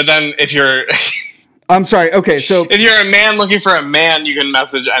 yeah, but then if you're... I'm sorry. Okay, so... If you're a man looking for a man, you can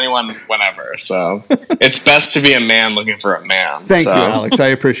message anyone whenever. So it's best to be a man looking for a man. Thank you, Alex. I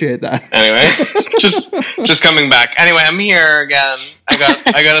appreciate that. Anyway, just coming back. Anyway, I'm here again.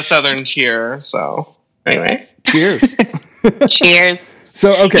 I got a Southern cheer. So anyway, cheers. Cheers.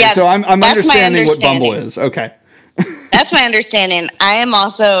 So I'm understanding what Bumble is. Okay. That's my understanding. I am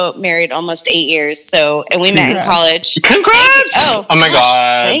also married almost 8 years. And we met in college. Congrats! Oh my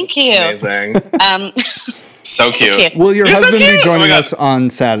God. Thank you. Amazing. So cute. Will your husband be joining us on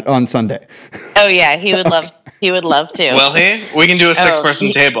Sunday? Oh yeah, he would love to. Will he? We can do a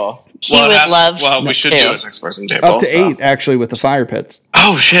 6-person table. He would love. Well, we should do a 6-person table. Up to 8 actually with the fire pits.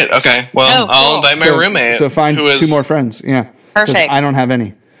 Oh shit. Okay. Well, I'll invite my roommate. So find 2 more friends. Yeah. Perfect. I don't have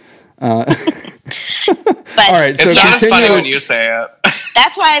any. But all right, so it's not as funny when you say it.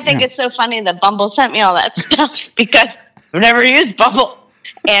 That's why I think it's so funny that Bumble sent me all that stuff, because I've never used Bumble,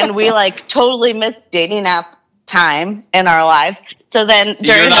 and we totally missed dating app time in our lives. So then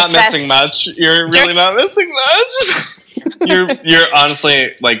during you're not missing much. You're really not missing much. You're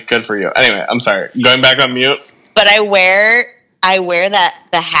honestly good for you. Anyway, I'm sorry. Going back on mute. But I wear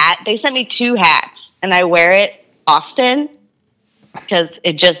the hat. They sent me 2 hats, and I wear it often, because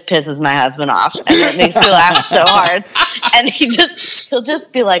it just pisses my husband off, and it makes me laugh so hard. And he'll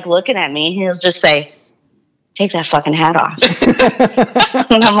just be looking at me. He'll just say, "Take that fucking hat off."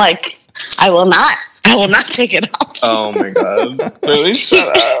 And I'm like, I will not take it off. Oh my God. Really?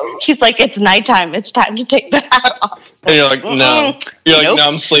 Shut up. He's like, "It's nighttime. It's time to take the hat off." And you're like, no. You're like, no,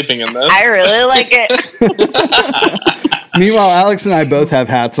 I'm sleeping in this. I really like it. Meanwhile, Alex and I both have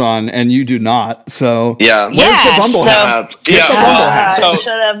hats on, and you do not. So where's the Bumble hats? Yeah, the Bumble hat.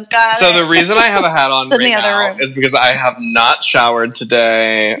 So the reason I have a hat on right now is because I have not showered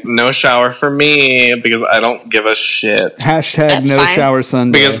today. No shower for me, because I don't give a shit. Hashtag no shower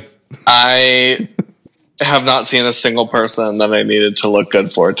Sunday. Because I have not seen a single person that I needed to look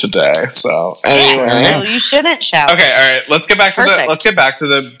good for today. So anyway, well, you shouldn't shower. Okay, all right. Let's get back to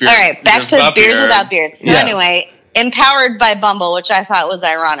the beers. All right, back to beers without beards. So anyway, empowered by Bumble, which I thought was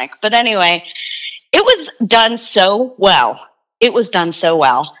ironic, but anyway, it was done so well.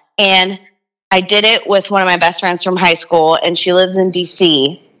 And I did it with one of my best friends from high school, and she lives in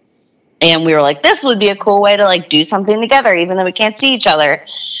DC. And we were like, this would be a cool way to do something together, even though we can't see each other.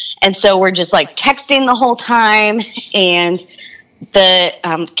 And so we're just texting the whole time. And the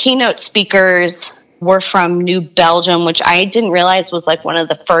keynote speakers were from New Belgium, which I didn't realize was one of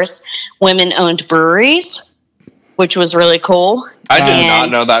the first women-owned breweries, which was really cool. I did not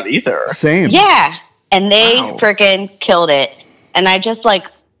know that either. Same. Yeah. And they freaking killed it. And I just I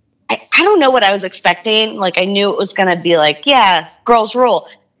don't know what I was expecting. I knew it was going to be yeah, girls rule.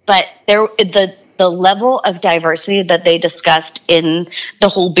 But the level of diversity that they discussed in the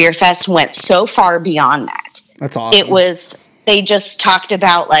whole beer fest went so far beyond that. That's awesome. They just talked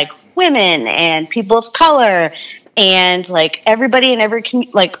about women and people of color and everybody in every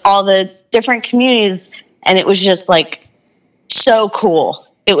all the different communities. And it was just so cool.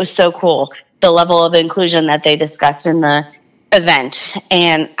 It was so cool, the level of inclusion that they discussed in the event.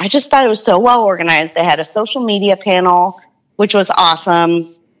 And I just thought it was so well organized. They had a social media panel, which was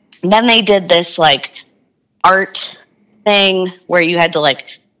awesome. And then they did this art thing where you had to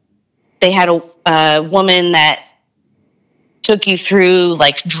they had a woman that took you through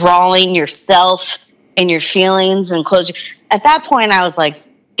drawing yourself and your feelings and closure. At that point, I was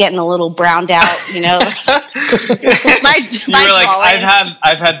getting a little browned out, my drawing.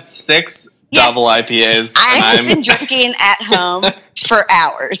 I've had 6 double IPAs. I've been drinking at home for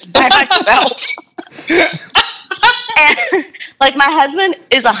hours by myself. And my husband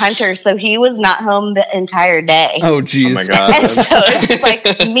is a hunter, so he was not home the entire day. Oh, geez. Oh, my God. And so it's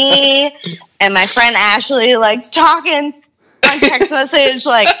just me and my friend Ashley, talking. on text message,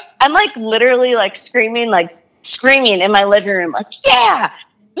 like, I'm like literally like screaming in my living room, like, yeah,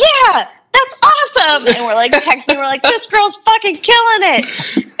 that's awesome. And we're like texting, we're like, this girl's fucking killing it.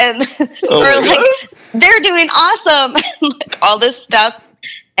 And we're like, they're doing awesome. Like all this stuff.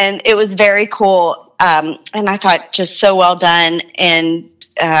 And it was very cool. And I thought just so well done. And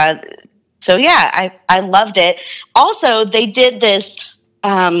so, yeah, I loved it. Also, they did this.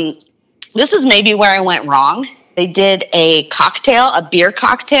 This is maybe where I went wrong. They did a beer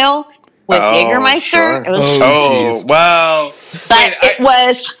cocktail with Jägermeister. Sure. It was wow. But it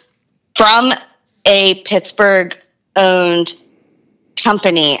was from a Pittsburgh-owned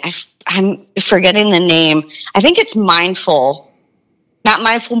company. I'm forgetting the name. I think it's Mindful. Not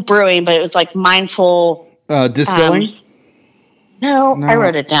Mindful Brewing, but it was like Mindful... Distilling? No, I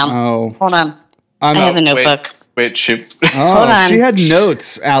wrote it down. Oh. Hold on. I have a notebook. Wait, hold on. She had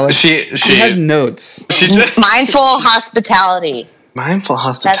notes, Alex. She had notes. She did. Mindful Hospitality. Mindful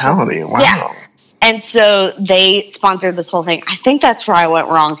Hospitality. Wow. Yeah. And so they sponsored this whole thing. I think that's where I went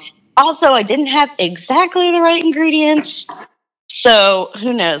wrong. Also, I didn't have exactly the right ingredients. So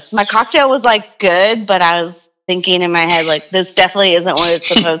who knows? My cocktail was like good, but I was thinking in my head, like, this definitely isn't what it's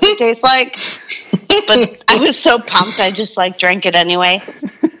supposed to taste like. But I was so pumped, I just like drank it anyway.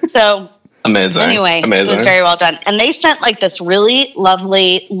 So amazing. Anyway, it was very well done. And they sent like this really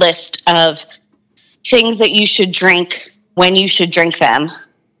lovely list of things that you should drink when you should drink them.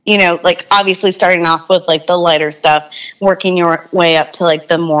 You know, like obviously starting off with like the lighter stuff, working your way up to like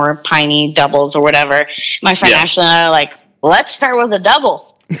the more piney doubles or whatever. My friend Ashley and I are like, let's start with a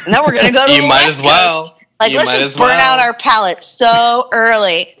double. And then we're going to go to the West Coast. Like, let's just burn out our palates so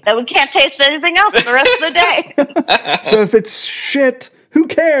early that we can't taste anything else the rest of the day. So if it's shit, who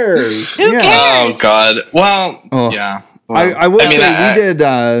cares? Who cares? Oh, God. Well, yeah. Well, I will say we did...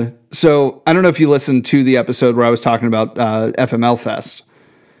 so I don't know if you listened to the episode where I was talking about FML Fest.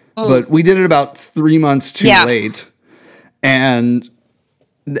 But we did it about 3 months too late. And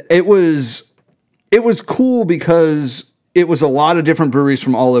it was cool because it was a lot of different breweries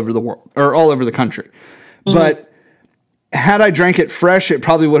from all over the world or all over the country. Mm-hmm. But had I drank it fresh, it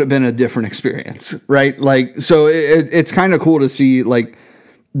probably would have been a different experience, right? Like, so it's kind of cool to see, like,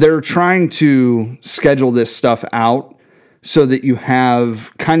 they're trying to schedule this stuff out so that you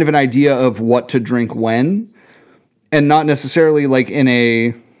have kind of an idea of what to drink when, and not necessarily like in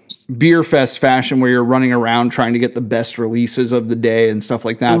a beer fest fashion where you're running around trying to get the best releases of the day and stuff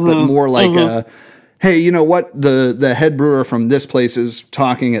like that, but more like hey, you know what? The head brewer from this place is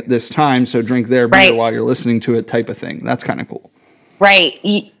talking at this time, so drink their beer while you're listening to it type of thing. That's kind of cool. Right.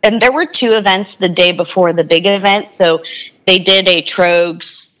 And there were 2 events the day before the big event. So they did a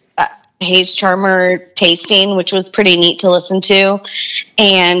Trogs Haze Charmer tasting, which was pretty neat to listen to.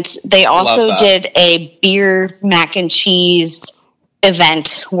 And they also did a beer mac and cheese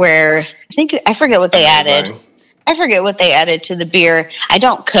event where I forget what they added. I forget what they added to the beer. I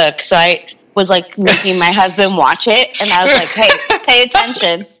don't cook, so I was like making my husband watch it, and I was like, hey, pay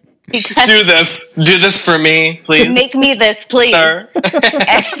attention. Do this for me, please. Make me this, please. Sir.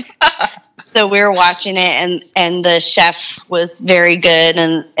 So we were watching it, and the chef was very good,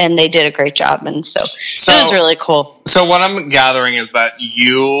 and they did a great job, and so it was really cool. So what I'm gathering is that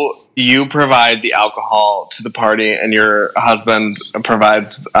you provide the alcohol to the party, and your husband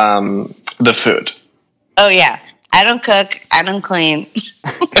provides the food. Oh yeah, I don't cook, I don't clean.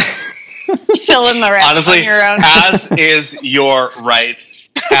 Fill in the rest. Honestly, on your own. As is your right.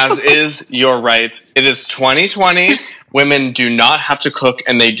 It is 2020. Women do not have to cook,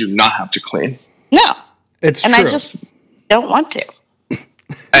 and they do not have to clean. No, it's and true. I just don't want to.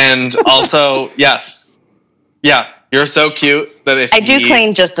 And also, yes, yeah, you're so cute that if I do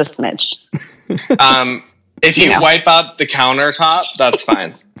clean just a smidge. If you wipe up the countertop, that's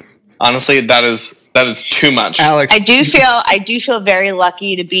fine. Honestly, that is too much. Alex, I do feel very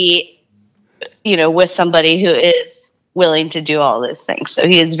lucky to be, with somebody who is willing to do all those things. So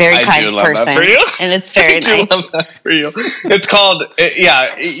he is a very kind person, that for you. And it's very nice. I love that for you. It's called, it's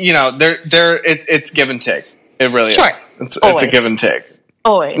give and take. It really is. It's a give and take.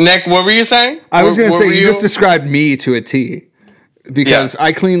 Always. Nick, what were you saying? I was going to say you just described me to a T, because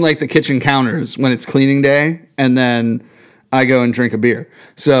I clean like the kitchen counters when it's cleaning day, and then I go and drink a beer.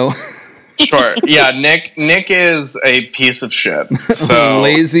 So. Sure. Yeah, Nick is a piece of shit. So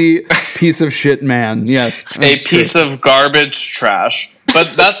lazy piece of shit man. Yes. A piece of garbage trash.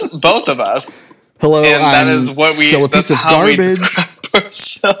 But that's both of us. Hello, and that is what still a piece of garbage. We describe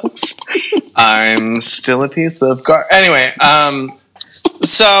ourselves. I'm still a piece of garbage. Anyway,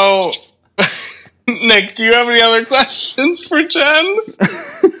 so Nick, do you have any other questions for Jen?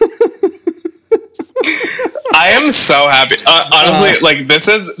 I am so happy. Honestly, like this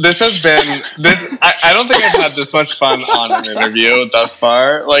has been this. I don't think I've had this much fun on an interview thus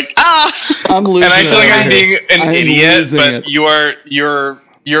far. Like, I'm losing, and I feel like I'm being an idiot, but it.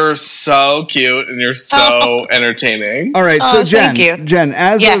 you're so cute and you're so entertaining. All right, so Jen,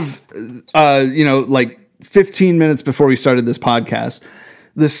 as of like 15 minutes before we started this podcast,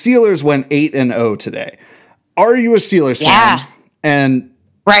 the Steelers went 8-0 today. Are you a Steelers fan? And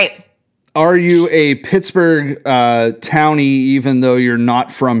right. Are you a Pittsburgh townie, even though you're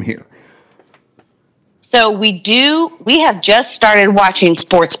not from here? So we have just started watching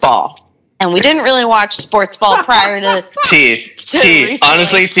sports ball, and we didn't really watch sports ball prior to T.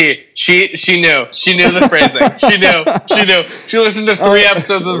 Honestly, T. She knew the phrasing. She listened to 3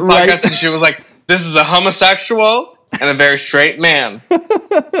 episodes of this podcast, and she was like, "This is a homosexual and a very straight man,"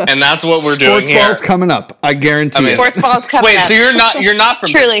 and that's what we're doing here. Sports ball's coming up, I guarantee. Sports ball's coming up. Wait, so you're not from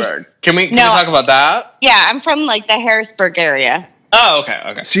Pittsburgh? Can we talk about that? Yeah, I'm from like the Harrisburg area. Oh,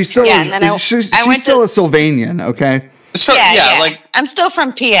 okay. She's still she's still a Sylvanian, okay? Sure, yeah, like I'm still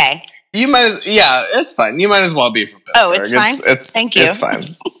from PA. You might, it's fine. You might as well be from Pittsburgh. Oh, it's fine. Thank you. It's fine.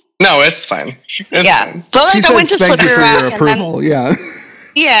 No, it's fine. Fine. But like I went to Slippery Rock,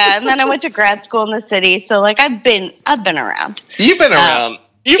 and then I went to grad school in the city. So like I've been around. You've been around.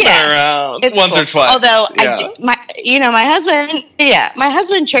 You've been around once or twice. Although my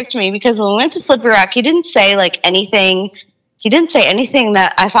husband tricked me because when we went to Slippery Rock, he didn't say anything. He didn't say anything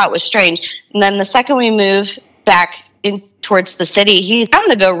that I thought was strange. And then the second we moved back in towards the city, he's going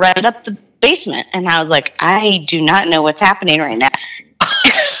to go run up the basement. And I was like, I do not know what's happening right now.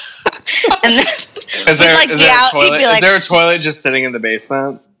 And then, is there a toilet just sitting in the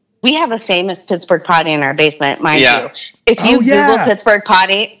basement? We have a famous Pittsburgh potty in our basement, mind you. If you Google Pittsburgh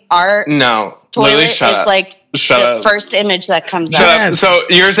potty, our toilet is the first image that comes up. So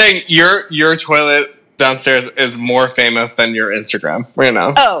you're saying your toilet downstairs is more famous than your Instagram right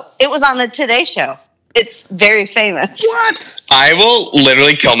now? Oh, it was on the Today Show. It's very famous. What? I will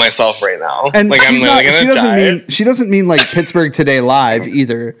literally kill myself right now. And she doesn't mean like Pittsburgh Today Live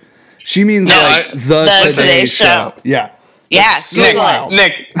either. She means the Today Show. Yeah. Yeah. So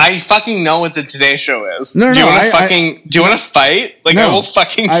Nick, I fucking know what the Today Show is. No, do you want to fight? Like, I will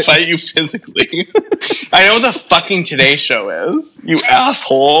fucking fight you physically. I know what the fucking Today Show is. You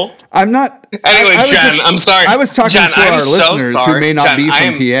asshole. I'm not. Anyway, Jen, I'm sorry. I was talking for our listeners who may not be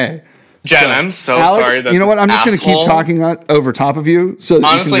from PA. Jen, I'm so Alex, sorry that you know what? I'm just going to keep talking over top of you. So that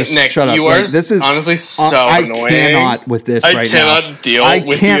honestly, you can just Nick, shut up. This is honestly so annoying. I cannot with this right now. I cannot deal with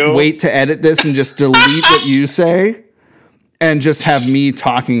you. I can't wait to edit this and just delete what you say and just have me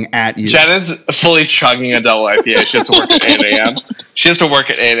talking at you. Jen is fully chugging a double IPA. She has to work at 8 a.m. She has to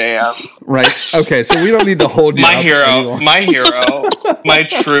work at 8 a.m. Right. Okay. So we don't need to hold you my hero, my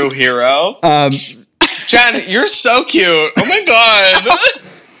true hero. Jen, you're so cute. Oh my God.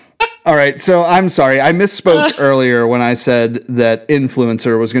 All right, so I'm sorry. I misspoke earlier when I said that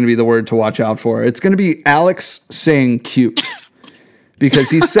influencer was going to be the word to watch out for. It's going to be Alex saying cute because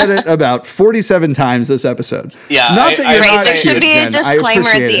he said it about 47 times this episode. Yeah. Not that you're not there should be a disclaimer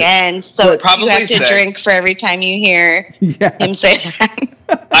at the end, so you have to drink for every time you hear him say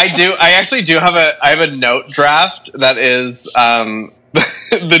that. I actually do have a note draft that is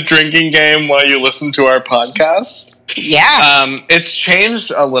the drinking game while you listen to our podcast. Yeah. It's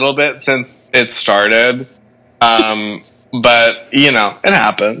changed a little bit since it started. But it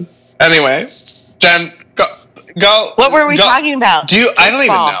happens. Anyway, Jen, go. What were we talking about? I don't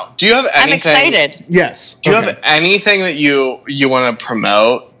even know. Do you have anything? I'm excited. Yes. Do you have anything that you want to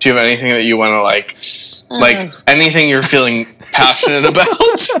promote? Do you have anything that you want to like anything you're feeling passionate about?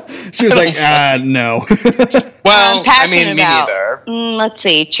 She was like, no. Well, I mean, me neither. Let's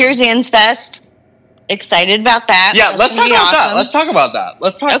see. Cheers-Ins Fest. Excited about that. Yeah, let's talk about that. Let's talk about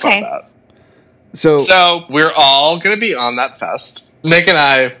that. So we're all going to be on that fest. Nick and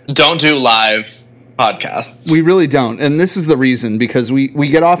I don't do live podcasts. We really don't. And this is the reason, because we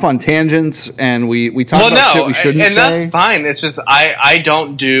get off on tangents and we talk about shit we shouldn't say. And that's fine. It's just I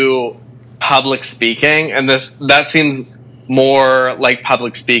don't do public speaking, and that seems more like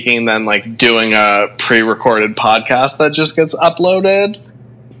public speaking than like doing a pre-recorded podcast that just gets uploaded.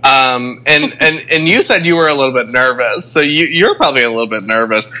 And you said you were a little bit nervous, so you're probably a little bit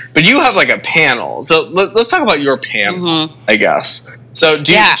nervous, but you have like a panel. So let's talk about your panel, I guess. So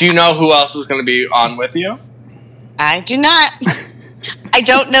do you know who else is going to be on with you? I do not. I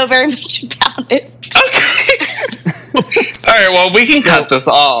don't know very much about it. Okay. All right. Well, we can cut this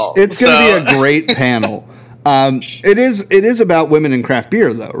all. It's going to be a great panel. It is about women in craft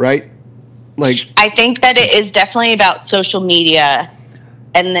beer, though, right? Like, I think that it is definitely about social media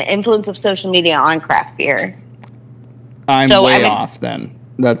and the influence of social media on craft beer. I'm way off then.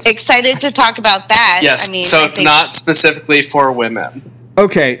 That's excited to talk about that. Yes. I mean, so it's not specifically for women.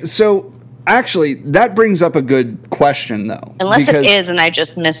 Okay, so actually, that brings up a good question, though. Unless it is, and I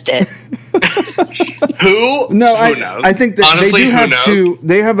just missed it. Who knows? I think that honestly, they do have two.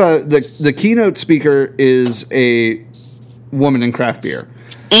 They have the keynote speaker is a woman in craft beer,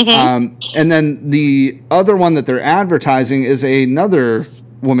 and then the other one that they're advertising is another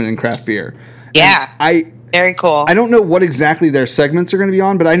woman in craft beer. Yeah, very cool. I don't know what exactly their segments are going to be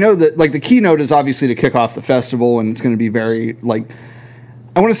on, but I know that like the keynote is obviously to kick off the festival, and it's going to be very like.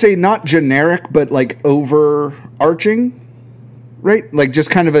 I want to say not generic, but like overarching, right? Like just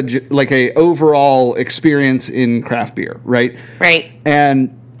kind of a overall experience in craft beer, right? Right.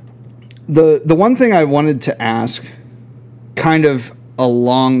 And the one thing I wanted to ask, kind of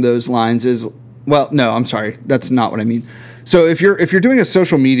along those lines, is no, I'm sorry, that's not what I mean. So if you're doing a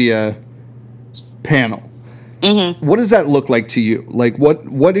social media panel, what does that look like to you? Like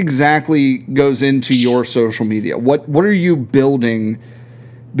what exactly goes into your social media? What are you building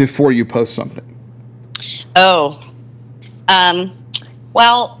before you post something? Well,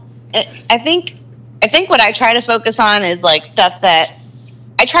 I think what I try to focus on is like stuff that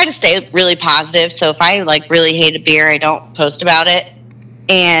I try to stay really positive. So if I like really hate a beer, I don't post about it.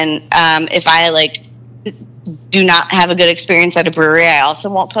 And if I like do not have a good experience at a brewery, I also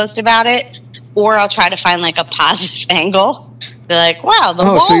won't post about it. Or I'll try to find like a positive angle. Be like, wow, the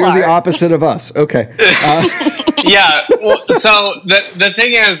wall so you're art. the opposite of us. Okay. Yeah. Well, so the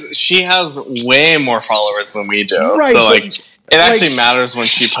thing is, she has way more followers than we do. Right, so like, it actually matters when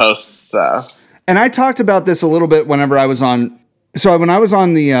she posts stuff. And I talked about this a little bit whenever I was on. So when I was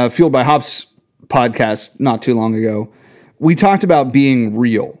on the Fueled by Hops podcast not too long ago, we talked about being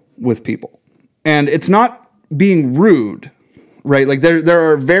real with people, and it's not being rude, right? Like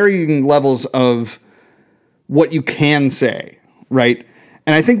there are varying levels of what you can say, right?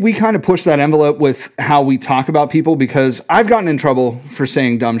 And I think we kind of push that envelope with how we talk about people, because I've gotten in trouble for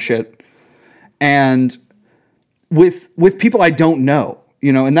saying dumb shit, and with people I don't know,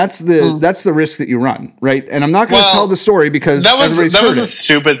 and that's the risk that you run, right? And I'm not going to tell the story because that was a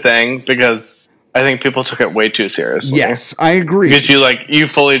stupid thing, because I think people took it way too seriously. Yes, I agree. Because you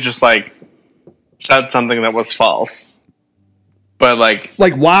fully just like said something that was false, but like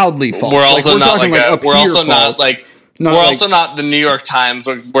wildly false. We're also not we're also not the New York Times.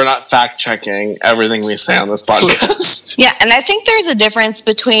 We're not fact checking everything we say on this podcast. Yeah, and I think there's a difference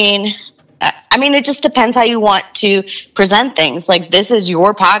between. It just depends how you want to present things. Like, this is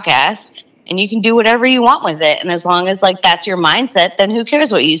your podcast, and you can do whatever you want with it. And as long as like that's your mindset, then who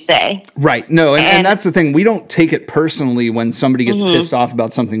cares what you say? Right. No, and that's the thing. We don't take it personally when somebody gets pissed off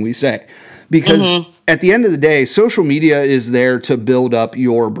about something we say. Because at the end of the day, social media is there to build up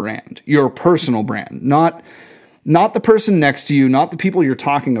your brand, your personal brand, not the person next to you, not the people you're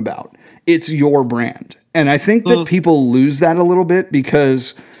talking about. It's your brand. And I think that people lose that a little bit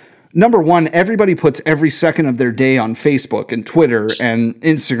because, number one, everybody puts every second of their day on Facebook and Twitter and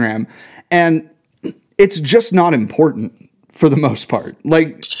Instagram, and it's just not important for the most part.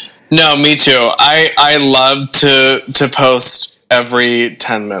 Like, no, me too. I love to post every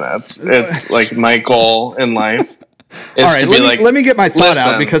 10 minutes. It's like my goal in life. All right, let me get my thought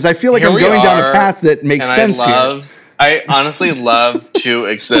out, because I feel like I'm going down a path that makes sense here. I honestly love to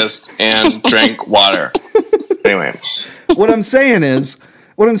exist and drink water. Anyway, what I'm saying is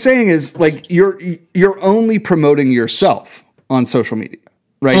like you're only promoting yourself on social media,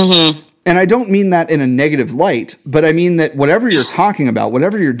 right? And I don't mean that in a negative light, but I mean that whatever you're talking about,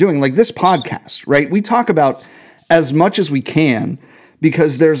 whatever you're doing, like this podcast, right? We talk about as much as we can,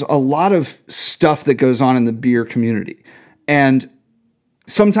 because there's a lot of stuff that goes on in the beer community. And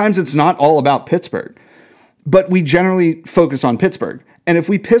sometimes it's not all about Pittsburgh, but we generally focus on Pittsburgh. And if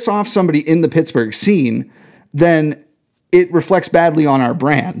we piss off somebody in the Pittsburgh scene, then it reflects badly on our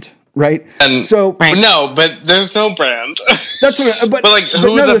brand, right? And no, but there's no brand. That's what. But like,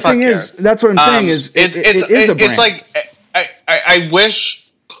 who the fuck cares? That's what I'm saying. Is it is a brand. It's like I wish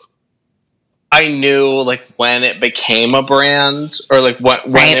I knew like when it became a brand, or like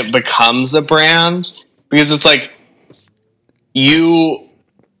when it becomes a brand, because it's like we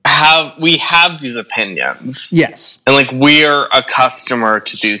have these opinions, yes, and like we're a customer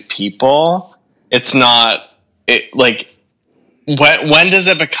to these people. It's not like when does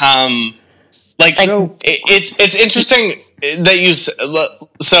it become like it's interesting that you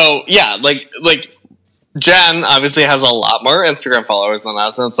so yeah, like Jen obviously has a lot more Instagram followers than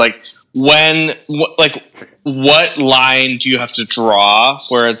us, and it's like what line do you have to draw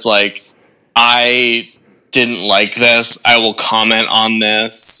where it's like, I didn't like this, I will comment on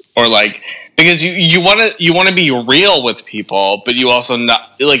this, or like because you want to be real with people, but you also not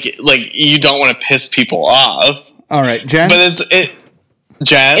like you don't want to piss people off. All right, Jen. But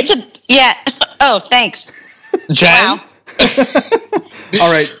Jen. Oh, thanks, Jen. Wow. All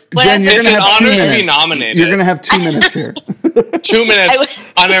right, Jen. It's an honor to be nominated. You're gonna have 2 minutes here. 2 minutes.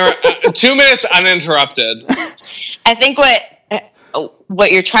 2 minutes uninterrupted. I think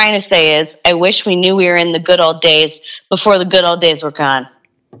what you're trying to say is, I wish we knew we were in the good old days before the good old days were gone.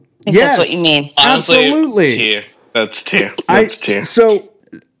 I think that's what you mean. Honestly, absolutely. That's tea. So,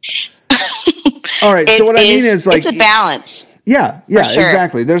 all right. So what I mean is, like, it's a balance. Yeah, sure.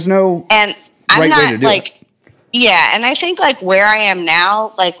 exactly. There's no and I'm right not way to do like. it. Yeah, and I think like where I am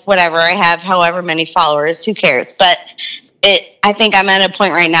now, like whatever, I have however many followers, who cares? But I think I'm at a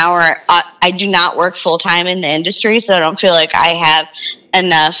point right now where I do not work full time in the industry, so I don't feel like I have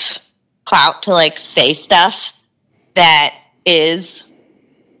enough clout to like say stuff that is.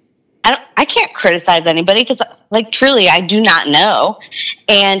 I can't criticize anybody because like truly I do not know,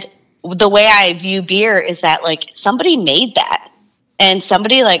 and the way I view beer is that like somebody made that. And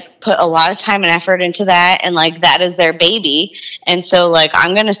somebody like put a lot of time and effort into that, and like that is their baby. And so like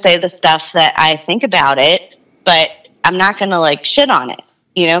I'm gonna say the stuff that I think about it, but I'm not gonna like shit on it,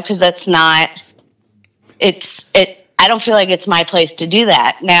 because that's not. I don't feel like it's my place to do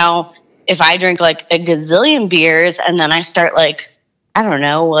that. Now, if I drink like a gazillion beers and then I start like, I don't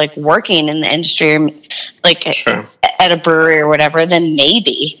know, like working in the industry, or like at a brewery or whatever, then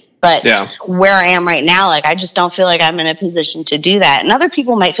maybe. But where I am right now, like I just don't feel like I'm in a position to do that. And other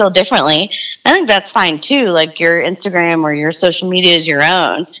people might feel differently. I think that's fine too. Like your Instagram or your social media is your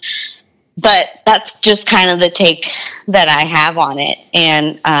own. But that's just kind of the take that I have on it.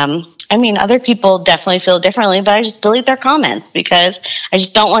 And I mean, other people definitely feel differently, but I just delete their comments because I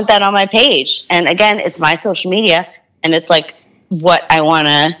just don't want that on my page. And again, it's my social media and it's like what I want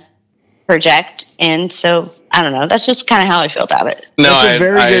to project. And so I don't know. That's just kind of how I feel about it. No,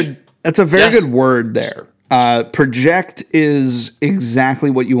 that's a very good word there. Project is exactly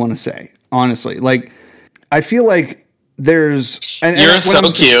what you want to say. Honestly, like I feel like there's. You're so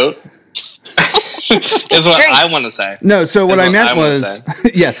cute. Is what I want to say. No, so what I meant was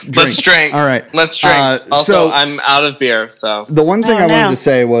yes. Drink. Let's drink. All right, let's drink. Also, I'm out of beer. So the one thing I wanted to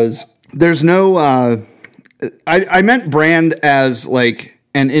say was there's no. I meant brand as like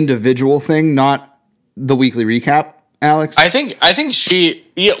an individual thing, not the weekly recap, Alex. I think she.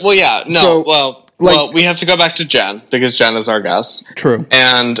 Yeah, well, yeah. No. So, well, we have to go back to Jen because Jen is our guest. True.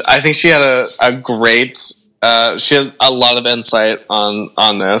 And I think she had a great. She has a lot of insight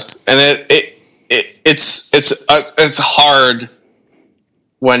on this, and it's hard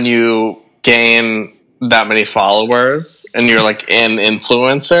when you gain that many followers and you're like an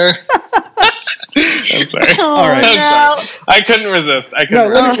influencer. I'm sorry. All right. I'm sorry. I couldn't resist.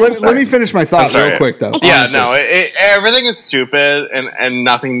 Let me finish my thoughts real quick, though. Yeah, no, everything is stupid and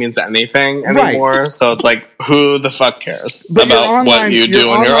nothing means anything anymore. Right. So it's like, who the fuck cares about what you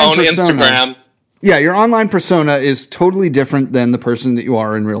do on your own Instagram? Yeah, your online persona is totally different than the person that you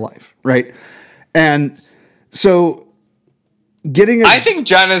are in real life, right? And so I think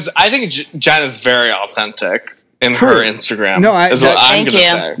Jen is very authentic in her Instagram. No, is what I'm going to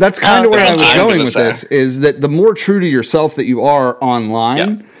say. That's kind of where I was going with this, is that the more true to yourself that you are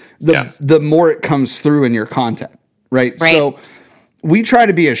online, the more it comes through in your content, right? So we try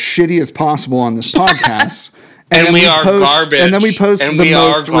to be as shitty as possible on this podcast. And we are garbage. And then we post the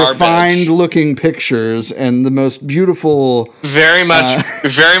most refined looking pictures and the most beautiful. Very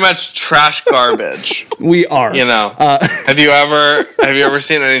much trash garbage. We are. Have you ever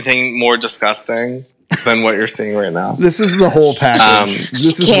seen anything more disgusting than what you're seeing right now? This is the whole package.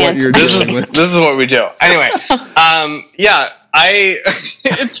 This is what you're dealing with. This is what we do. Anyway,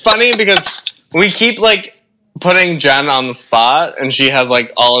 it's funny because we keep like putting Jen on the spot and she has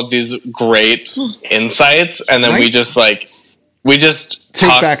like all of these great insights and then we just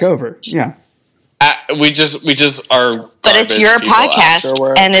take back over. Yeah. We just are. But it's your podcast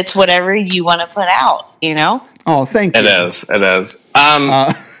afterwards. And it's whatever you want to put out, Oh, thank you. It is. That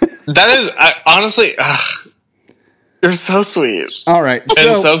is honestly, you're so sweet. All right.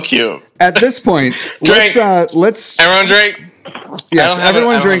 And so cute. At this point, let's everyone drink. Yes,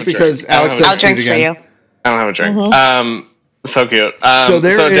 everyone drink because Alex said I'll drink for you. I don't have a drink. Mm-hmm. So cute. So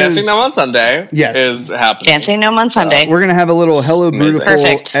Dancing Gnome on Sunday is happening. Dancing Gnome on Sunday. We're going to have a little Hello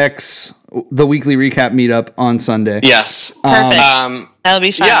Brewtiful X, the weekly recap meetup on Sunday. Yes. Perfect. That'll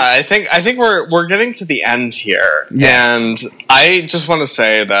be fun. Yeah, I think we're getting to the end here. Yes. And I just want to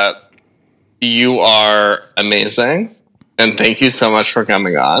say that you are amazing. And thank you so much for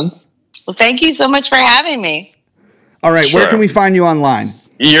coming on. Well, thank you so much for having me. All right. Sure. Where can we find you online?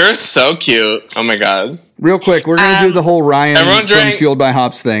 You're so cute. Oh my god. Real quick, we're gonna do the whole Ryan from Fueled by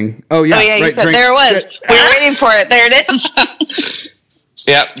Hops thing. Oh yeah, you said there it was. We were waiting for it. There it is.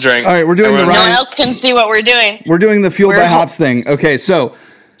 Yep, drink. All right, we're doing the Ryan. No one else can see what we're doing. We're doing the Fueled by Hops thing. Okay, so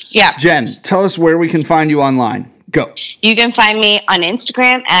Jen, tell us where we can find you online. Go. You can find me on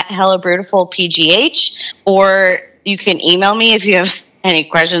Instagram at HelloBrewtifulPGH, or you can email me if you have any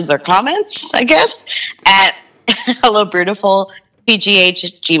questions or comments, I guess, at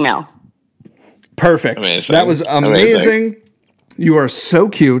HelloBrewtifulPGH@gmail. Perfect. Amazing. That was amazing. You are so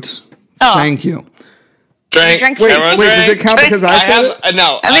cute. Oh. Thank you. Drink. Wait, does it count because I said it?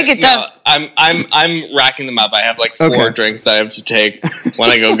 No, I think it does. I'm racking them up. I have like 4 drinks that I have to take when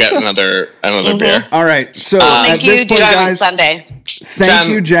I go get another beer. All right. So at this point, guys, Sunday.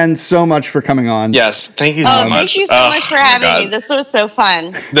 Thank you, Jen, so much for coming on. Yes, thank you so much. Thank you so much for having me. This was so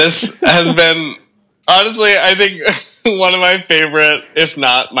fun. This has been, honestly, I think one of my favorite, if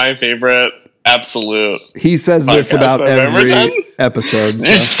not my favorite, absolute. He says this about every episode.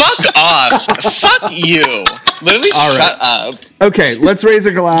 So. Fuck off. Fuck you. Literally shut up. Okay, let's raise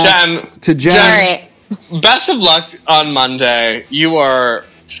a glass to Jen. Jen, best of luck on Monday. You're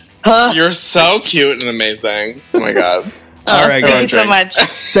so cute and amazing. Oh my god. All right, guys. Thank you so much.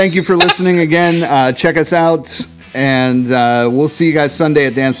 Thank you for listening again. Check us out, and we'll see you guys Sunday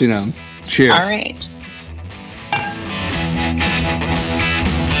at Dancing Gnome. Cheers. All right.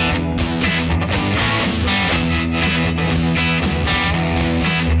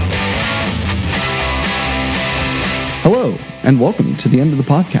 Hello, and welcome to the end of the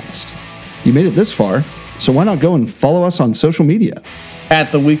podcast. You made it this far, so why not go and follow us on social media?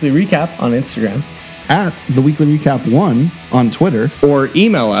 At The Weekly Recap on Instagram. At The Weekly Recap 1 on Twitter. Or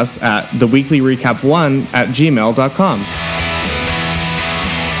email us at theweeklyrecap1@gmail.com.